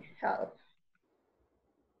getting help,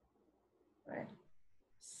 right?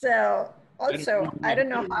 So also, I don't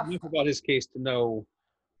know how enough about his case to know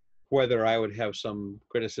whether I would have some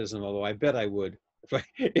criticism, although I bet I would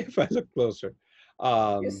if I look closer.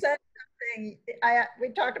 you said something. We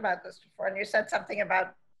talked about this before, and you said something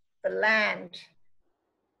about the land,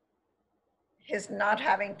 his not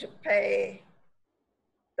having to pay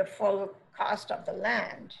the full cost of the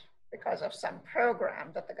land because of some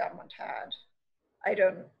program that the government had.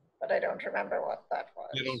 But I don't remember what that was.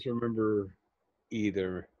 I don't remember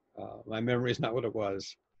either. My memory is not what it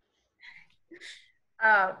was.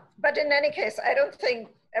 But in any case, I don't think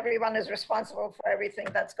everyone is responsible for everything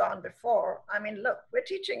that's gone before. I mean, look, we're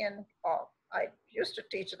teaching I used to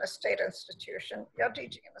teach in a state institution. You're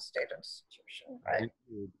teaching in a state institution, right?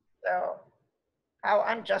 So how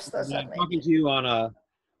unjust does that I'm make talking it? to you on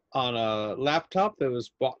a laptop that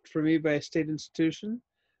was bought for me by a state institution,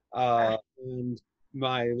 and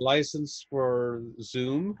my license for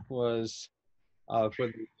Zoom was for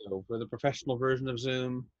the professional version of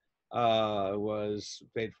Zoom was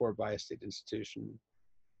paid for by a state institution.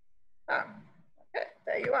 Oh, okay,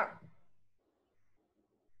 there you are.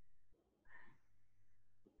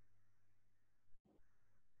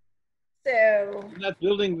 So That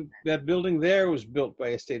building there was built by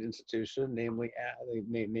a state institution, namely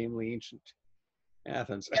ancient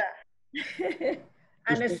Athens. yeah,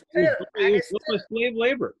 and It was built by slave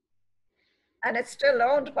labor. and it's still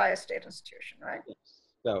owned by a state institution, right? Yes.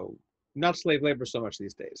 So not slave labor so much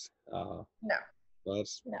these days. No, So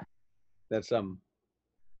no, that's some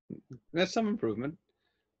improvement.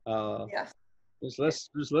 yes. There's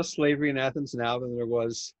less slavery in Athens now than there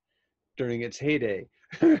was during its heyday.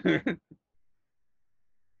 There's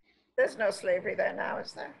no slavery there now,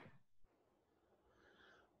 is there?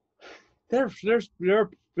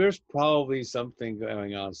 There's probably something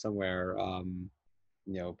going on somewhere.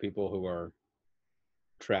 People who are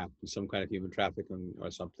trapped in some kind of human trafficking or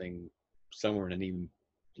something somewhere in an even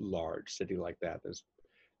large city like that. There's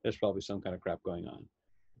probably some kind of crap going on,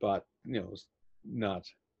 but not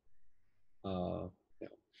uh,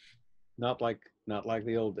 not like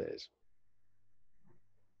the old days.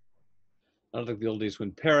 Not like the old days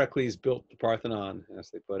when Pericles built the Parthenon, as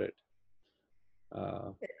they put it,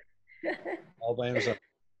 all by himself.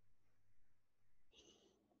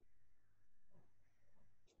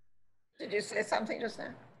 Did you say something just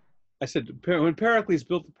now? I said when Pericles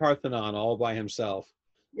built the Parthenon all by himself.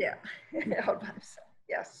 Yeah, all by himself.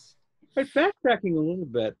 Yes. Right, backtracking a little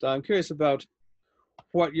bit, I'm curious about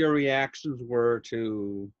what your reactions were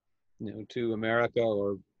to, to America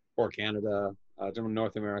or Canada, to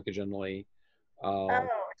North America generally. So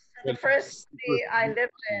the first city I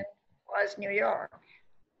lived in was New York.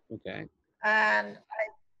 Okay. And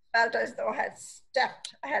I felt as though I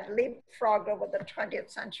had leapfrogged over the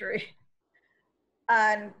 20th century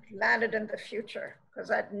and landed in the future,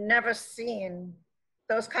 because I'd never seen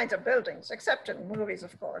those kinds of buildings, except in movies,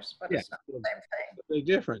 of course, but it's not the same thing. It's a big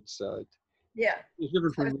difference. Yeah. It's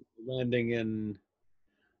different from landing in,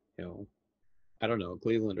 I don't know,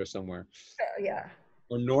 Cleveland or somewhere. Yeah.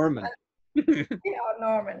 Or Norman.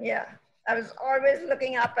 Norman, yeah. I was always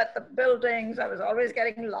looking up at the buildings. I was always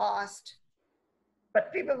getting lost.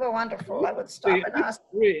 But people were wonderful. I would stop and ask.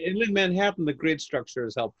 In Manhattan, the grid structure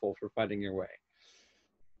is helpful for finding your way.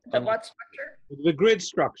 The what structure? The grid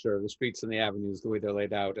structure of the streets and the avenues, the way they're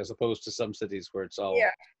laid out, as opposed to some cities where it's all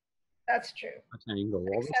that's true. rectangle.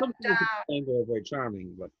 Some people think they're very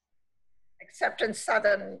charming, but except in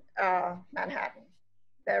southern Manhattan,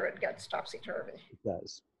 there it gets topsy-turvy. It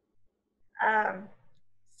does.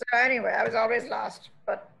 So anyway, I was always lost,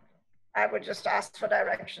 but I would just ask for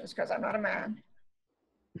directions because I'm not a man.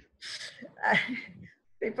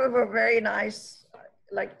 People were very nice.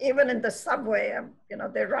 Like even in the subway, you know,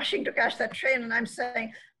 they're rushing to catch that train, and I'm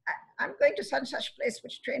saying, I'm going to such place.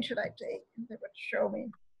 Which train should I take? And they would show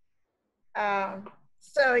me.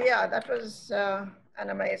 So yeah, that was an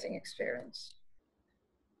amazing experience.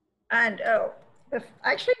 And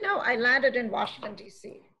actually no, I landed in Washington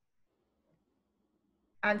D.C.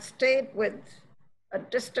 and stayed with a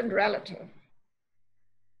distant relative.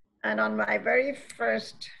 And on my very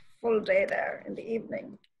first full day there in the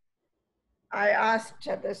evening, I asked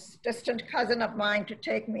this distant cousin of mine to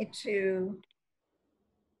take me to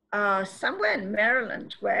somewhere in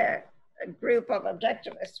Maryland where a group of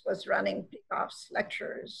objectivists was running peak-offs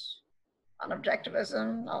lectures on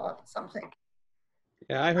objectivism or something.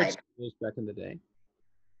 Yeah, I heard those back in the day.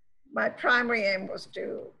 My primary aim was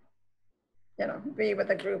to, you know, be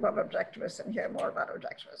with a group of objectivists and hear more about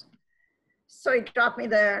objectivism. So he dropped me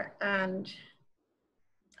there, and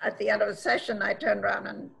at the end of the session, I turned around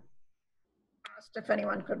and asked if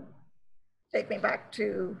anyone could take me back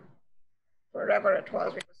to wherever it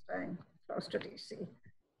was we were staying, close to DC.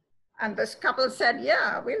 And this couple said,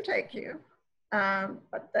 yeah, we'll take you.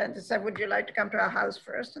 But then they said, would you like to come to our house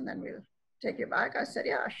first and then we'll take you back? I said,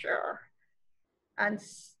 yeah, sure. And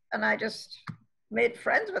I just made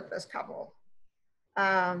friends with this couple.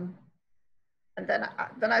 And then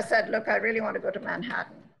I said, look, I really want to go to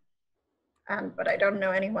Manhattan, but I don't know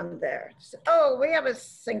anyone there. Said, oh, we have a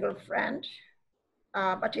single friend,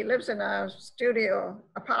 but he lives in a studio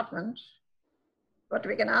apartment, but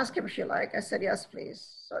we can ask him if you like. I said, yes,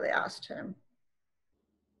 please. So they asked him.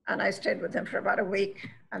 And I stayed with him for about a week.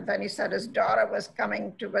 And then he said his daughter was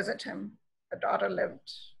coming to visit him. The daughter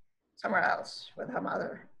lived somewhere else with her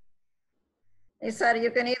mother. He said,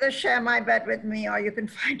 you can either share my bed with me or you can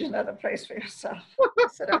find another place for yourself. I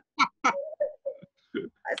said,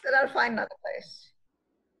 I'll find another place.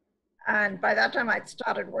 And by that time I'd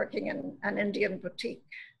started working in an Indian boutique.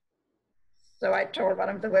 So I told one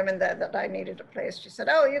of the women there that I needed a place. She said,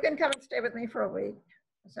 oh, you can come and stay with me for a week.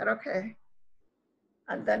 I said, okay.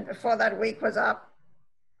 And then before that week was up,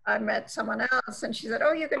 I met someone else and she said,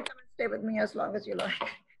 oh, you can come and stay with me as long as you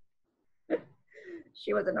like.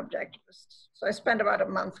 She was an objectivist. So I spent about a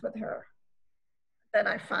month with her. Then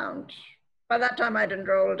I found, by that time I'd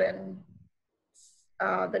enrolled in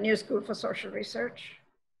the New School for Social Research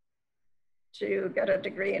to get a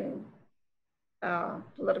degree in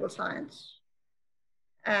political science.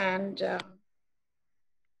 And then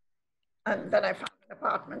I found an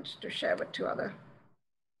apartment to share with 2 other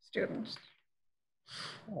students.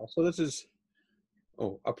 Oh, so this is,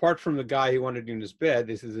 apart from the guy who wanted you in his bed,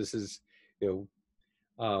 this is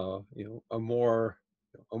a more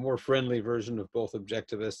friendly version of both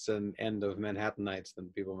objectivists and of Manhattanites than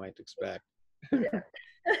people might expect. Yeah.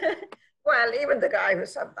 Well, even the guy who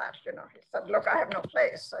said that, you know, he said, look, I have no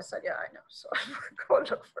place. I said, yeah, I know. So I go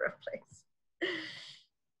look for a place.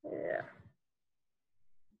 Yeah.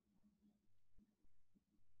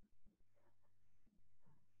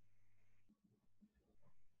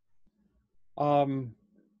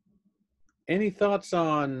 Any thoughts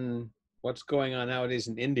on what's going on nowadays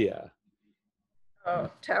in India?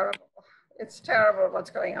 Oh, terrible. It's terrible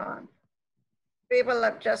what's going on. People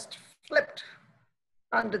have just flipped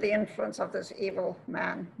under the influence of this evil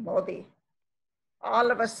man, Modi.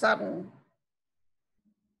 All of a sudden,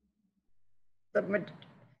 the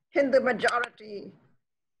Hindu majority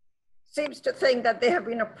seems to think that they have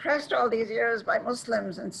been oppressed all these years by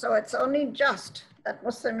Muslims, and so it's only just that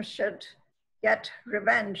Muslims should get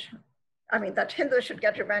revenge. I mean, that Hindus should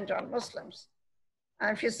get revenge on Muslims.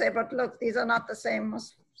 And if you say, but look, these are not the same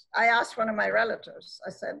Muslims. I asked one of my relatives, I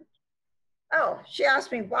said, oh, she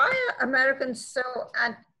asked me, why are Americans so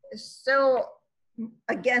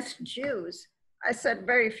against Jews? I said,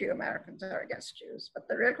 very few Americans are against Jews. But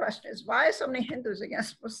the real question is, why are so many Hindus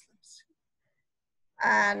against Muslims?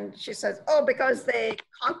 And she says, oh, because they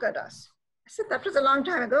conquered us. I said, that was a long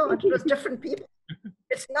time ago. It was different people.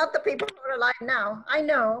 It's not the people who are alive now. I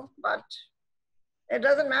know, but it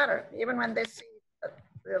doesn't matter. Even when they see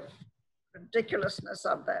the ridiculousness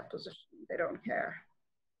of their position, they don't care.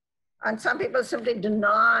 And some people simply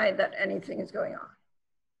deny that anything is going on.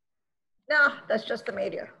 No, that's just the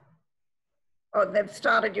media. Or they've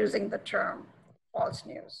started using the term false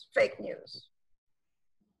news, fake news.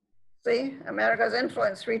 See, America's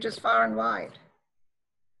influence reaches far and wide.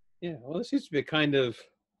 Yeah, well, there seems to be a kind of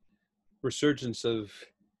resurgence of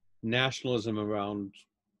nationalism around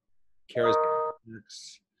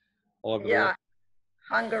charismatics all over the world. Yeah,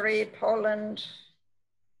 Hungary, Poland,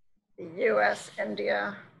 the US,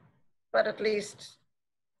 India, but at least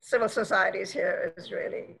civil societies here is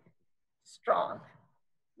really strong.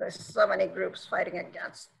 There's so many groups fighting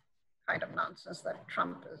against kind of nonsense that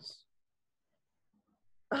Trump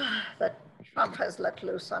has let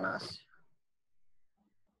loose on us.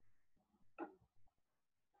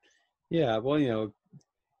 Yeah, well,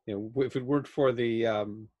 if it weren't for the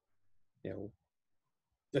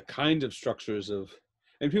the kind of structures of,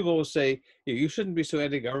 and people will say, you shouldn't be so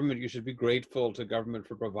anti-government, you should be grateful to government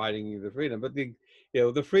for providing you the freedom. But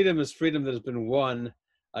the freedom is freedom that has been won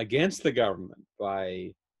against the government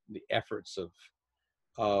by the efforts of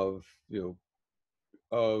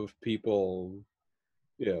people,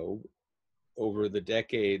 over the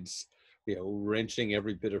decades, wrenching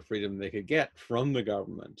every bit of freedom they could get from the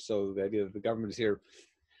government. So the idea that the government is here,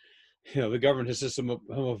 the government has just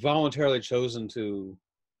voluntarily chosen to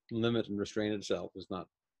limit and restrain itself is not,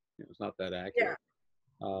 it's not that accurate.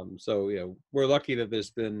 Yeah. So we're lucky that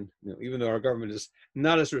there's been, even though our government is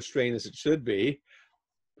not as restrained as it should be,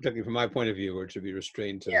 particularly from my point of view, where it should be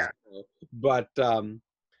restrained to, but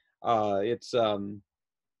it's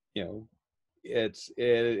it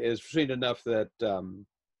is restrained enough that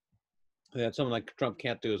that someone like Trump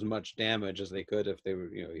can't do as much damage as they could if they were,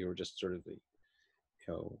 you were just sort of the,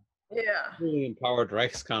 really empowered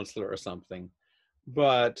Reichskanzler or something.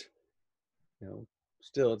 But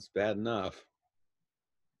still, it's bad enough.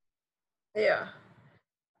 Yeah.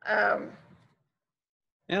 And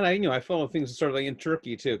I follow things sort of like in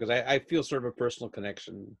Turkey too, because I feel sort of a personal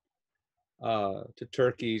connection to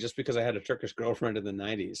Turkey just because I had a Turkish girlfriend in the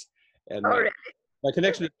 90s. And my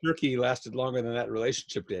connection to Turkey lasted longer than that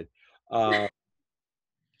relationship did. And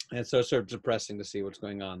so it's sort of depressing to see what's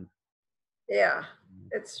going on. Yeah,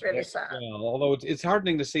 it's really sad. Although it's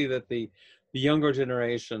heartening to see that the younger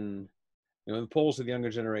generation, the polls of the younger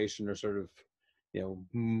generation are sort of,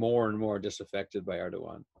 more and more disaffected by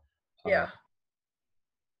Erdogan. Yeah.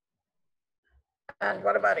 And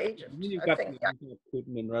what about Egypt? You've got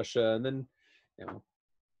Putin in Russia, and then,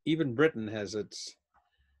 even Britain has its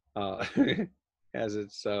sort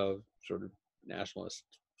of nationalist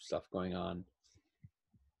stuff going on.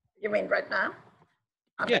 You mean right now?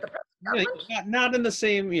 Not in the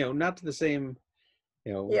same, not to the same,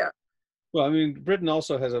 Yeah. Well, I mean, Britain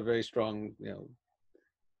also has a very strong,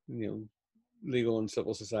 legal and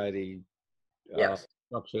civil society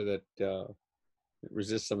structure that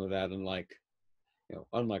resists some of that, unlike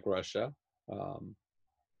Russia.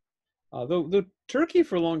 Though Turkey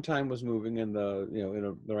for a long time was moving in the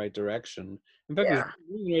in the right direction. In fact, it was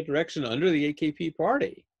moving in the right direction under the AKP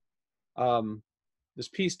party. This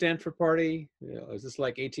Peace Stanford party, is this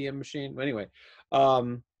like ATM machine? Anyway,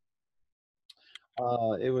 it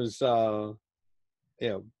was for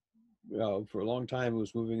a long time it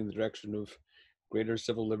was moving in the direction of greater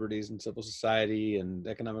civil liberties and civil society and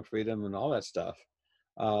economic freedom and all that stuff.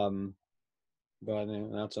 But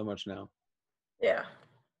not so much now. Yeah.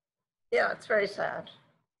 Yeah, it's very sad.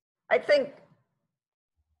 I think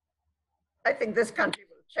this country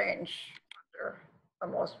will change under a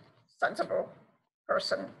more sensible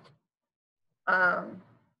person,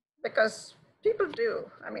 because people do.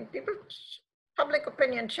 I mean, public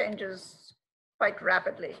opinion changes quite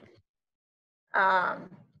rapidly,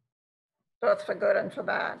 both for good and for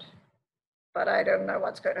bad. But I don't know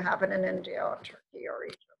what's going to happen in India or Turkey or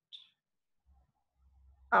Egypt.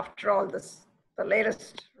 After all, the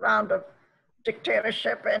latest round of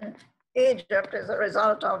dictatorship in Egypt is a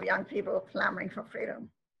result of young people clamoring for freedom.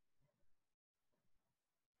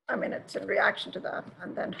 I mean, it's in reaction to that.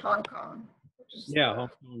 And then Hong Kong, which is Hong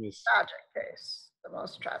Kong is tragic case, the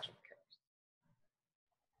most tragic case.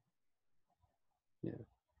 Yeah.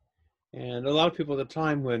 And a lot of people at the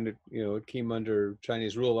time when it came under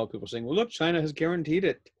Chinese rule, a lot of people saying, well, look, China has guaranteed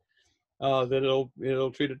it, that it'll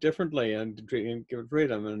treat it differently and give it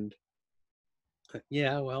freedom. And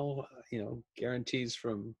guarantees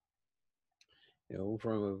from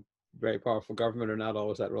a very powerful government are not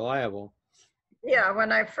always that reliable. Yeah,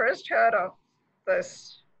 when I first heard of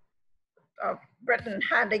this, of Britain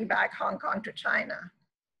handing back Hong Kong to China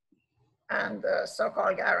and the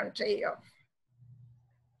so-called guarantee of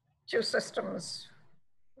two systems,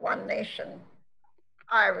 one nation,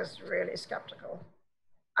 I was really skeptical.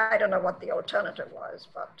 I don't know what the alternative was,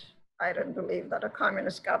 but I don't believe that a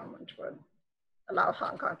communist government would allow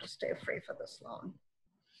Hong Kong to stay free for this long.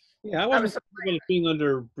 Yeah, I wasn't about it being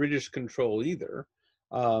under British control either.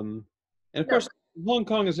 And of course, Hong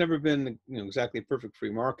Kong has never been, exactly a perfect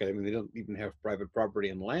free market. I mean, they don't even have private property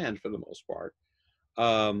and land for the most part.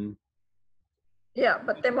 Yeah,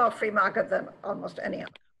 but they're more free market than almost any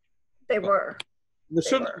other. They were. There's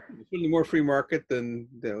certainly more free market than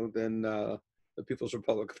the People's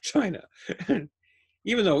Republic of China.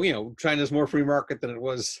 Even though China's more free market than it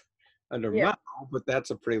was under Mao, but that's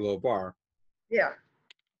a pretty low bar. Yeah,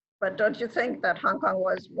 but don't you think that Hong Kong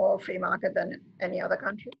was more free market than any other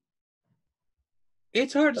country?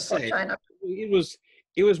 It's hard to say. China. It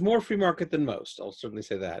was more free market than most. I'll certainly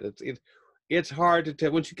say that. It's hard to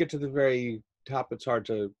tell. Once you get to the very top, it's hard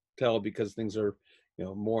to tell because things are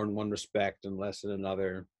more in one respect and less in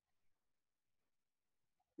another.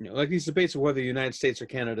 Like these debates of whether the United States or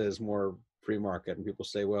Canada is more free market, and people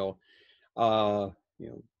say, well,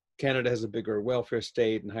 Canada has a bigger welfare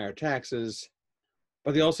state and higher taxes,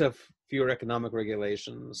 but they also have fewer economic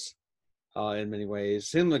regulations in many ways.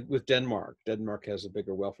 Same like with Denmark. Denmark has a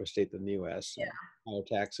bigger welfare state than the U.S. Higher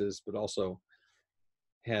taxes, but also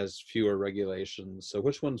has fewer regulations. So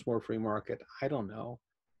which one's more free market? I don't know.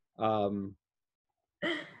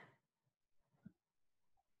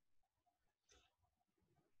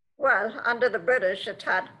 Well, under the British, it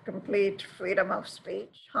had complete freedom of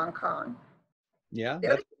speech, Hong Kong. Yeah.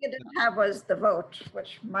 The only thing it didn't have was the vote,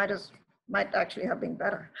 which might actually have been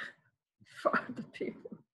better for the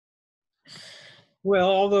people.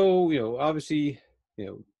 Well, although, obviously,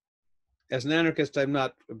 as an anarchist, I'm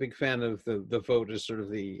not a big fan of the vote as sort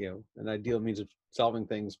of the, an ideal means of solving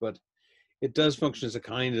things, but it does function as a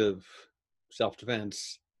kind of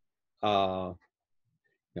self-defense.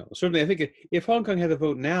 Certainly, I think if Hong Kong had a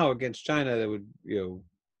vote now against China, that would,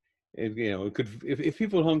 it could. If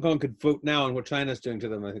people in Hong Kong could vote now on what China's doing to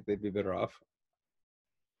them, I think they'd be better off.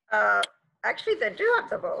 Actually, they do have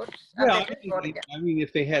the vote. Yeah, I mean,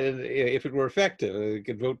 if they had, if it were effective, they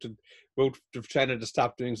could vote for China to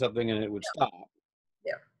stop doing something, and it would stop.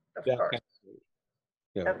 Yeah, of course.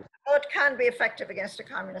 The vote can be effective against a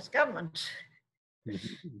communist government.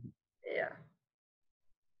 Yeah.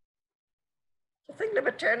 I think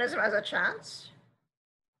libertarianism has a chance.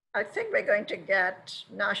 I think we're going to get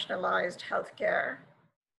nationalized healthcare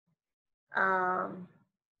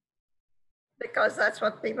because that's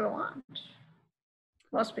what people want.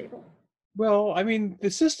 Most people. Well, I mean,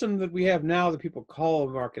 the system that we have now that people call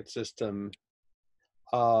a market system,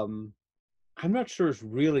 I'm not sure it's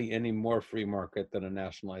really any more free market than a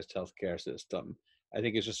nationalized healthcare system. I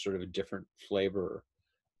think it's just sort of a different flavor.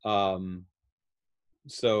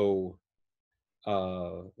 It's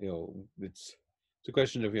a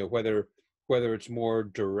question of whether it's more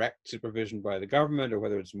direct supervision by the government or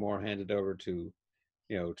whether it's more handed over to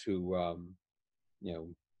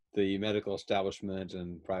the medical establishment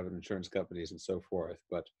and private insurance companies and so forth.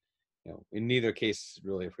 But in neither case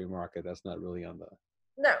really a free market. That's not really on the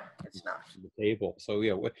it's not on the table. So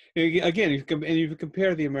again, if you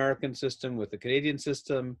compare the American system with the Canadian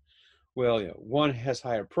system, well, one has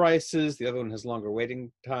higher prices, the other one has longer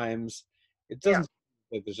waiting times. It doesn't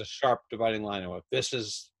like there's a sharp dividing line of this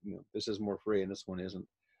is more free and this one isn't.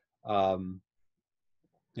 But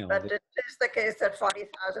it is the case that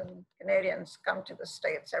 40,000 Canadians come to the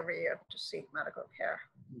States every year to seek medical care.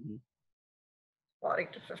 40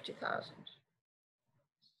 to 50,000.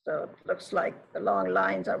 So it looks like the long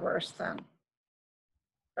lines are worse than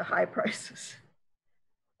the high prices.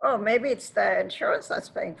 Oh, maybe it's the insurance that's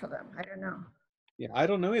paying for them. I don't know. Yeah, I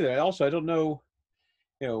don't know either. Also, I don't know,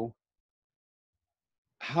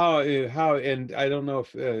 how, and I don't know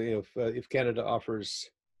if Canada offers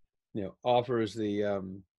the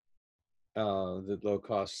low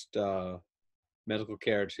cost medical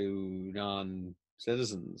care to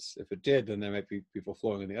non-citizens. If it did, then there might be people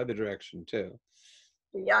flowing in the other direction too.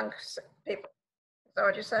 The young people. Is that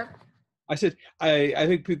what you said? I said I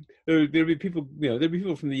think there'd be people there'd be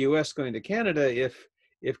people from the U.S. going to Canada if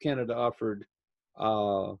Canada offered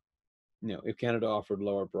if Canada offered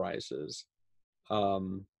lower prices.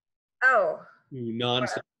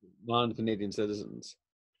 Non-Canadian citizens,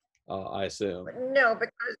 I assume. No,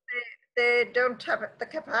 because they don't have the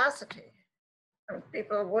capacity.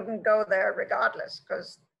 People wouldn't go there regardless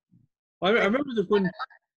because. I remember that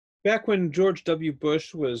back when George W.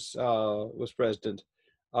 Bush was president,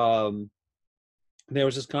 there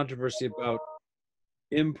was this controversy about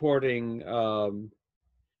importing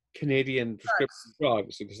Canadian prescription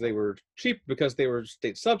drugs because they were cheap, because they were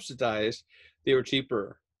state subsidized. They were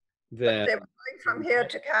cheaper than. But they were going from here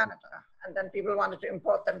to Canada, and then people wanted to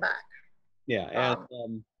import them back. Yeah,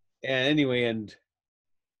 anyway,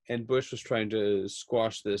 and Bush was trying to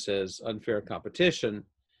squash this as unfair competition,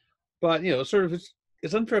 but sort of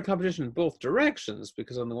it's unfair competition in both directions,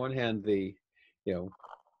 because on the one hand, you know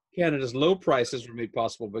Canada's low prices were made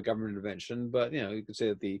possible by government intervention, but you could say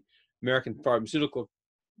that the American pharmaceutical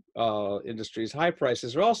industry's high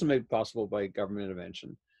prices are also made possible by government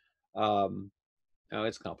intervention. Now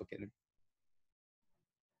it's complicated.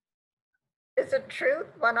 Is it true?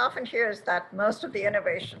 One often hears that most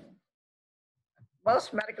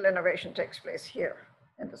medical innovation takes place here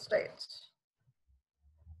in the States.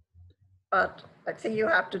 But I think you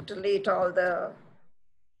have to delete all the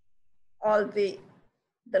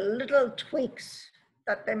little tweaks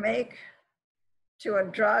that they make to a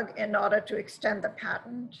drug in order to extend the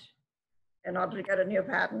patent, in order to get a new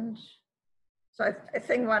patent. So I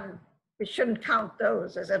think we shouldn't count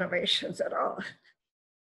those as innovations at all.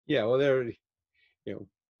 Yeah, well, they're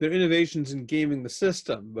innovations in gaming the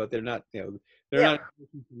system, but they're not not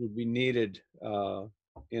would be needed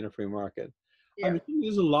in a free market. Yeah. I mean,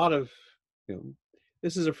 there's a lot of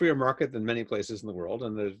this is a freer market than many places in the world,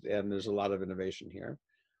 and there's a lot of innovation here.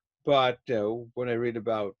 But when I read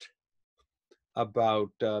about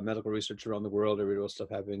medical research around the world, I read about stuff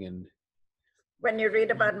happening in. When you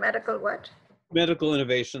read about medical what? Medical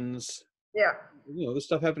innovations. Yeah. The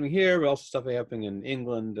stuff happening here, but also stuff happening in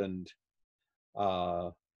England and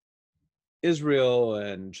Israel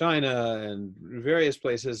and China and various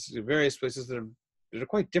places that are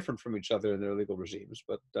quite different from each other in their legal regimes,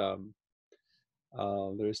 but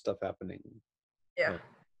there is stuff happening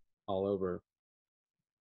all over.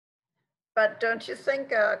 But don't you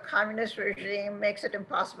think a communist regime makes it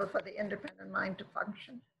impossible for the independent mind to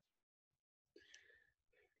function?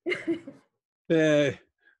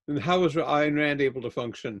 How was Ayn Rand able to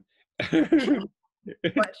function? Well, she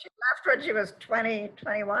left when she was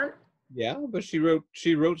 21. Yeah, but she wrote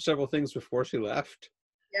several things before she left.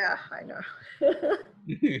 Yeah, I know.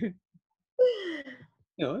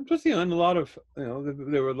 And plus, and a lot of,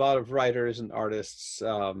 there were a lot of writers and artists.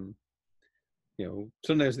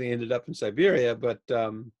 Sometimes they ended up in Siberia, but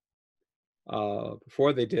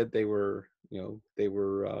before they did, they were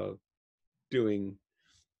doing,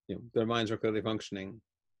 their minds were clearly functioning.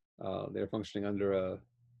 They were functioning under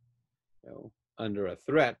a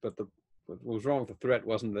threat, but what was wrong with the threat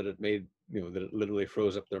wasn't that it made, that it literally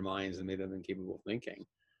froze up their minds and made them incapable of thinking.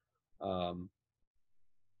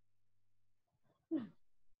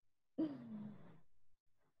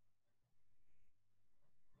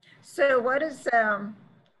 So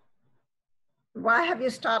why have you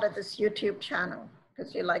started this YouTube channel?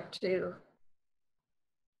 Because you like to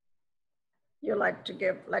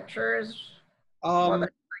give lectures, or you like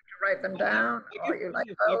to write them down, or you like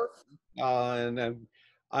both? And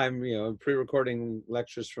I'm pre-recording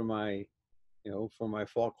lectures for my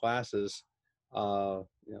fall classes. So.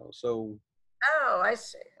 Oh, I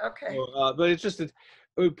see. Okay. But it's just that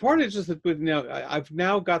part of it's just that I've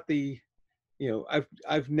now got the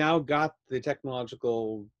I've now got the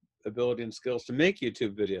technological ability and skills to make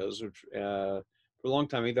YouTube videos, which for a long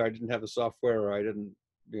time either I didn't have the software or I didn't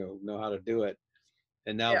know how to do it.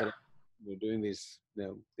 And now that I'm doing these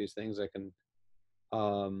things, I can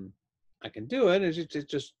do it. It's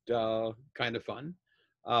just kind of fun.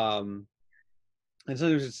 And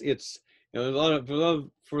sometimes it's a lot of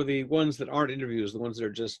for the ones that aren't interviews, the ones that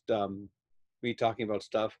are just me talking about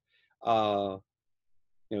stuff.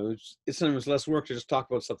 It's sometimes less work to just talk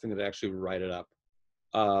about something than to actually write it up.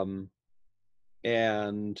 Some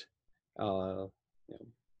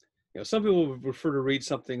people would prefer to read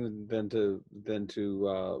something than to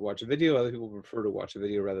watch a video. Other people prefer to watch a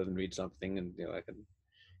video rather than read something, and I can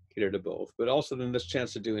cater to both. But also, then this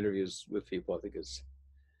chance to do interviews with people, I think is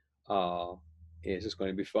just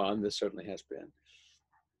going to be fun. This certainly has been.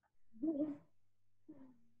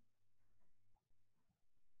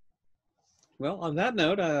 Well, on that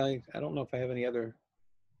note, I don't know if I have any other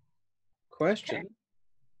questions.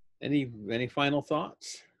 Okay. Any final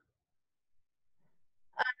thoughts?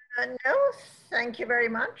 No, thank you very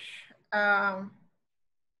much.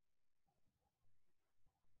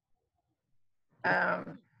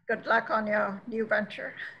 Good luck on your new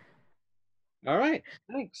venture. All right,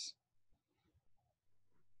 thanks.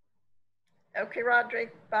 Okay,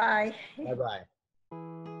 Roderick, bye. Bye-bye.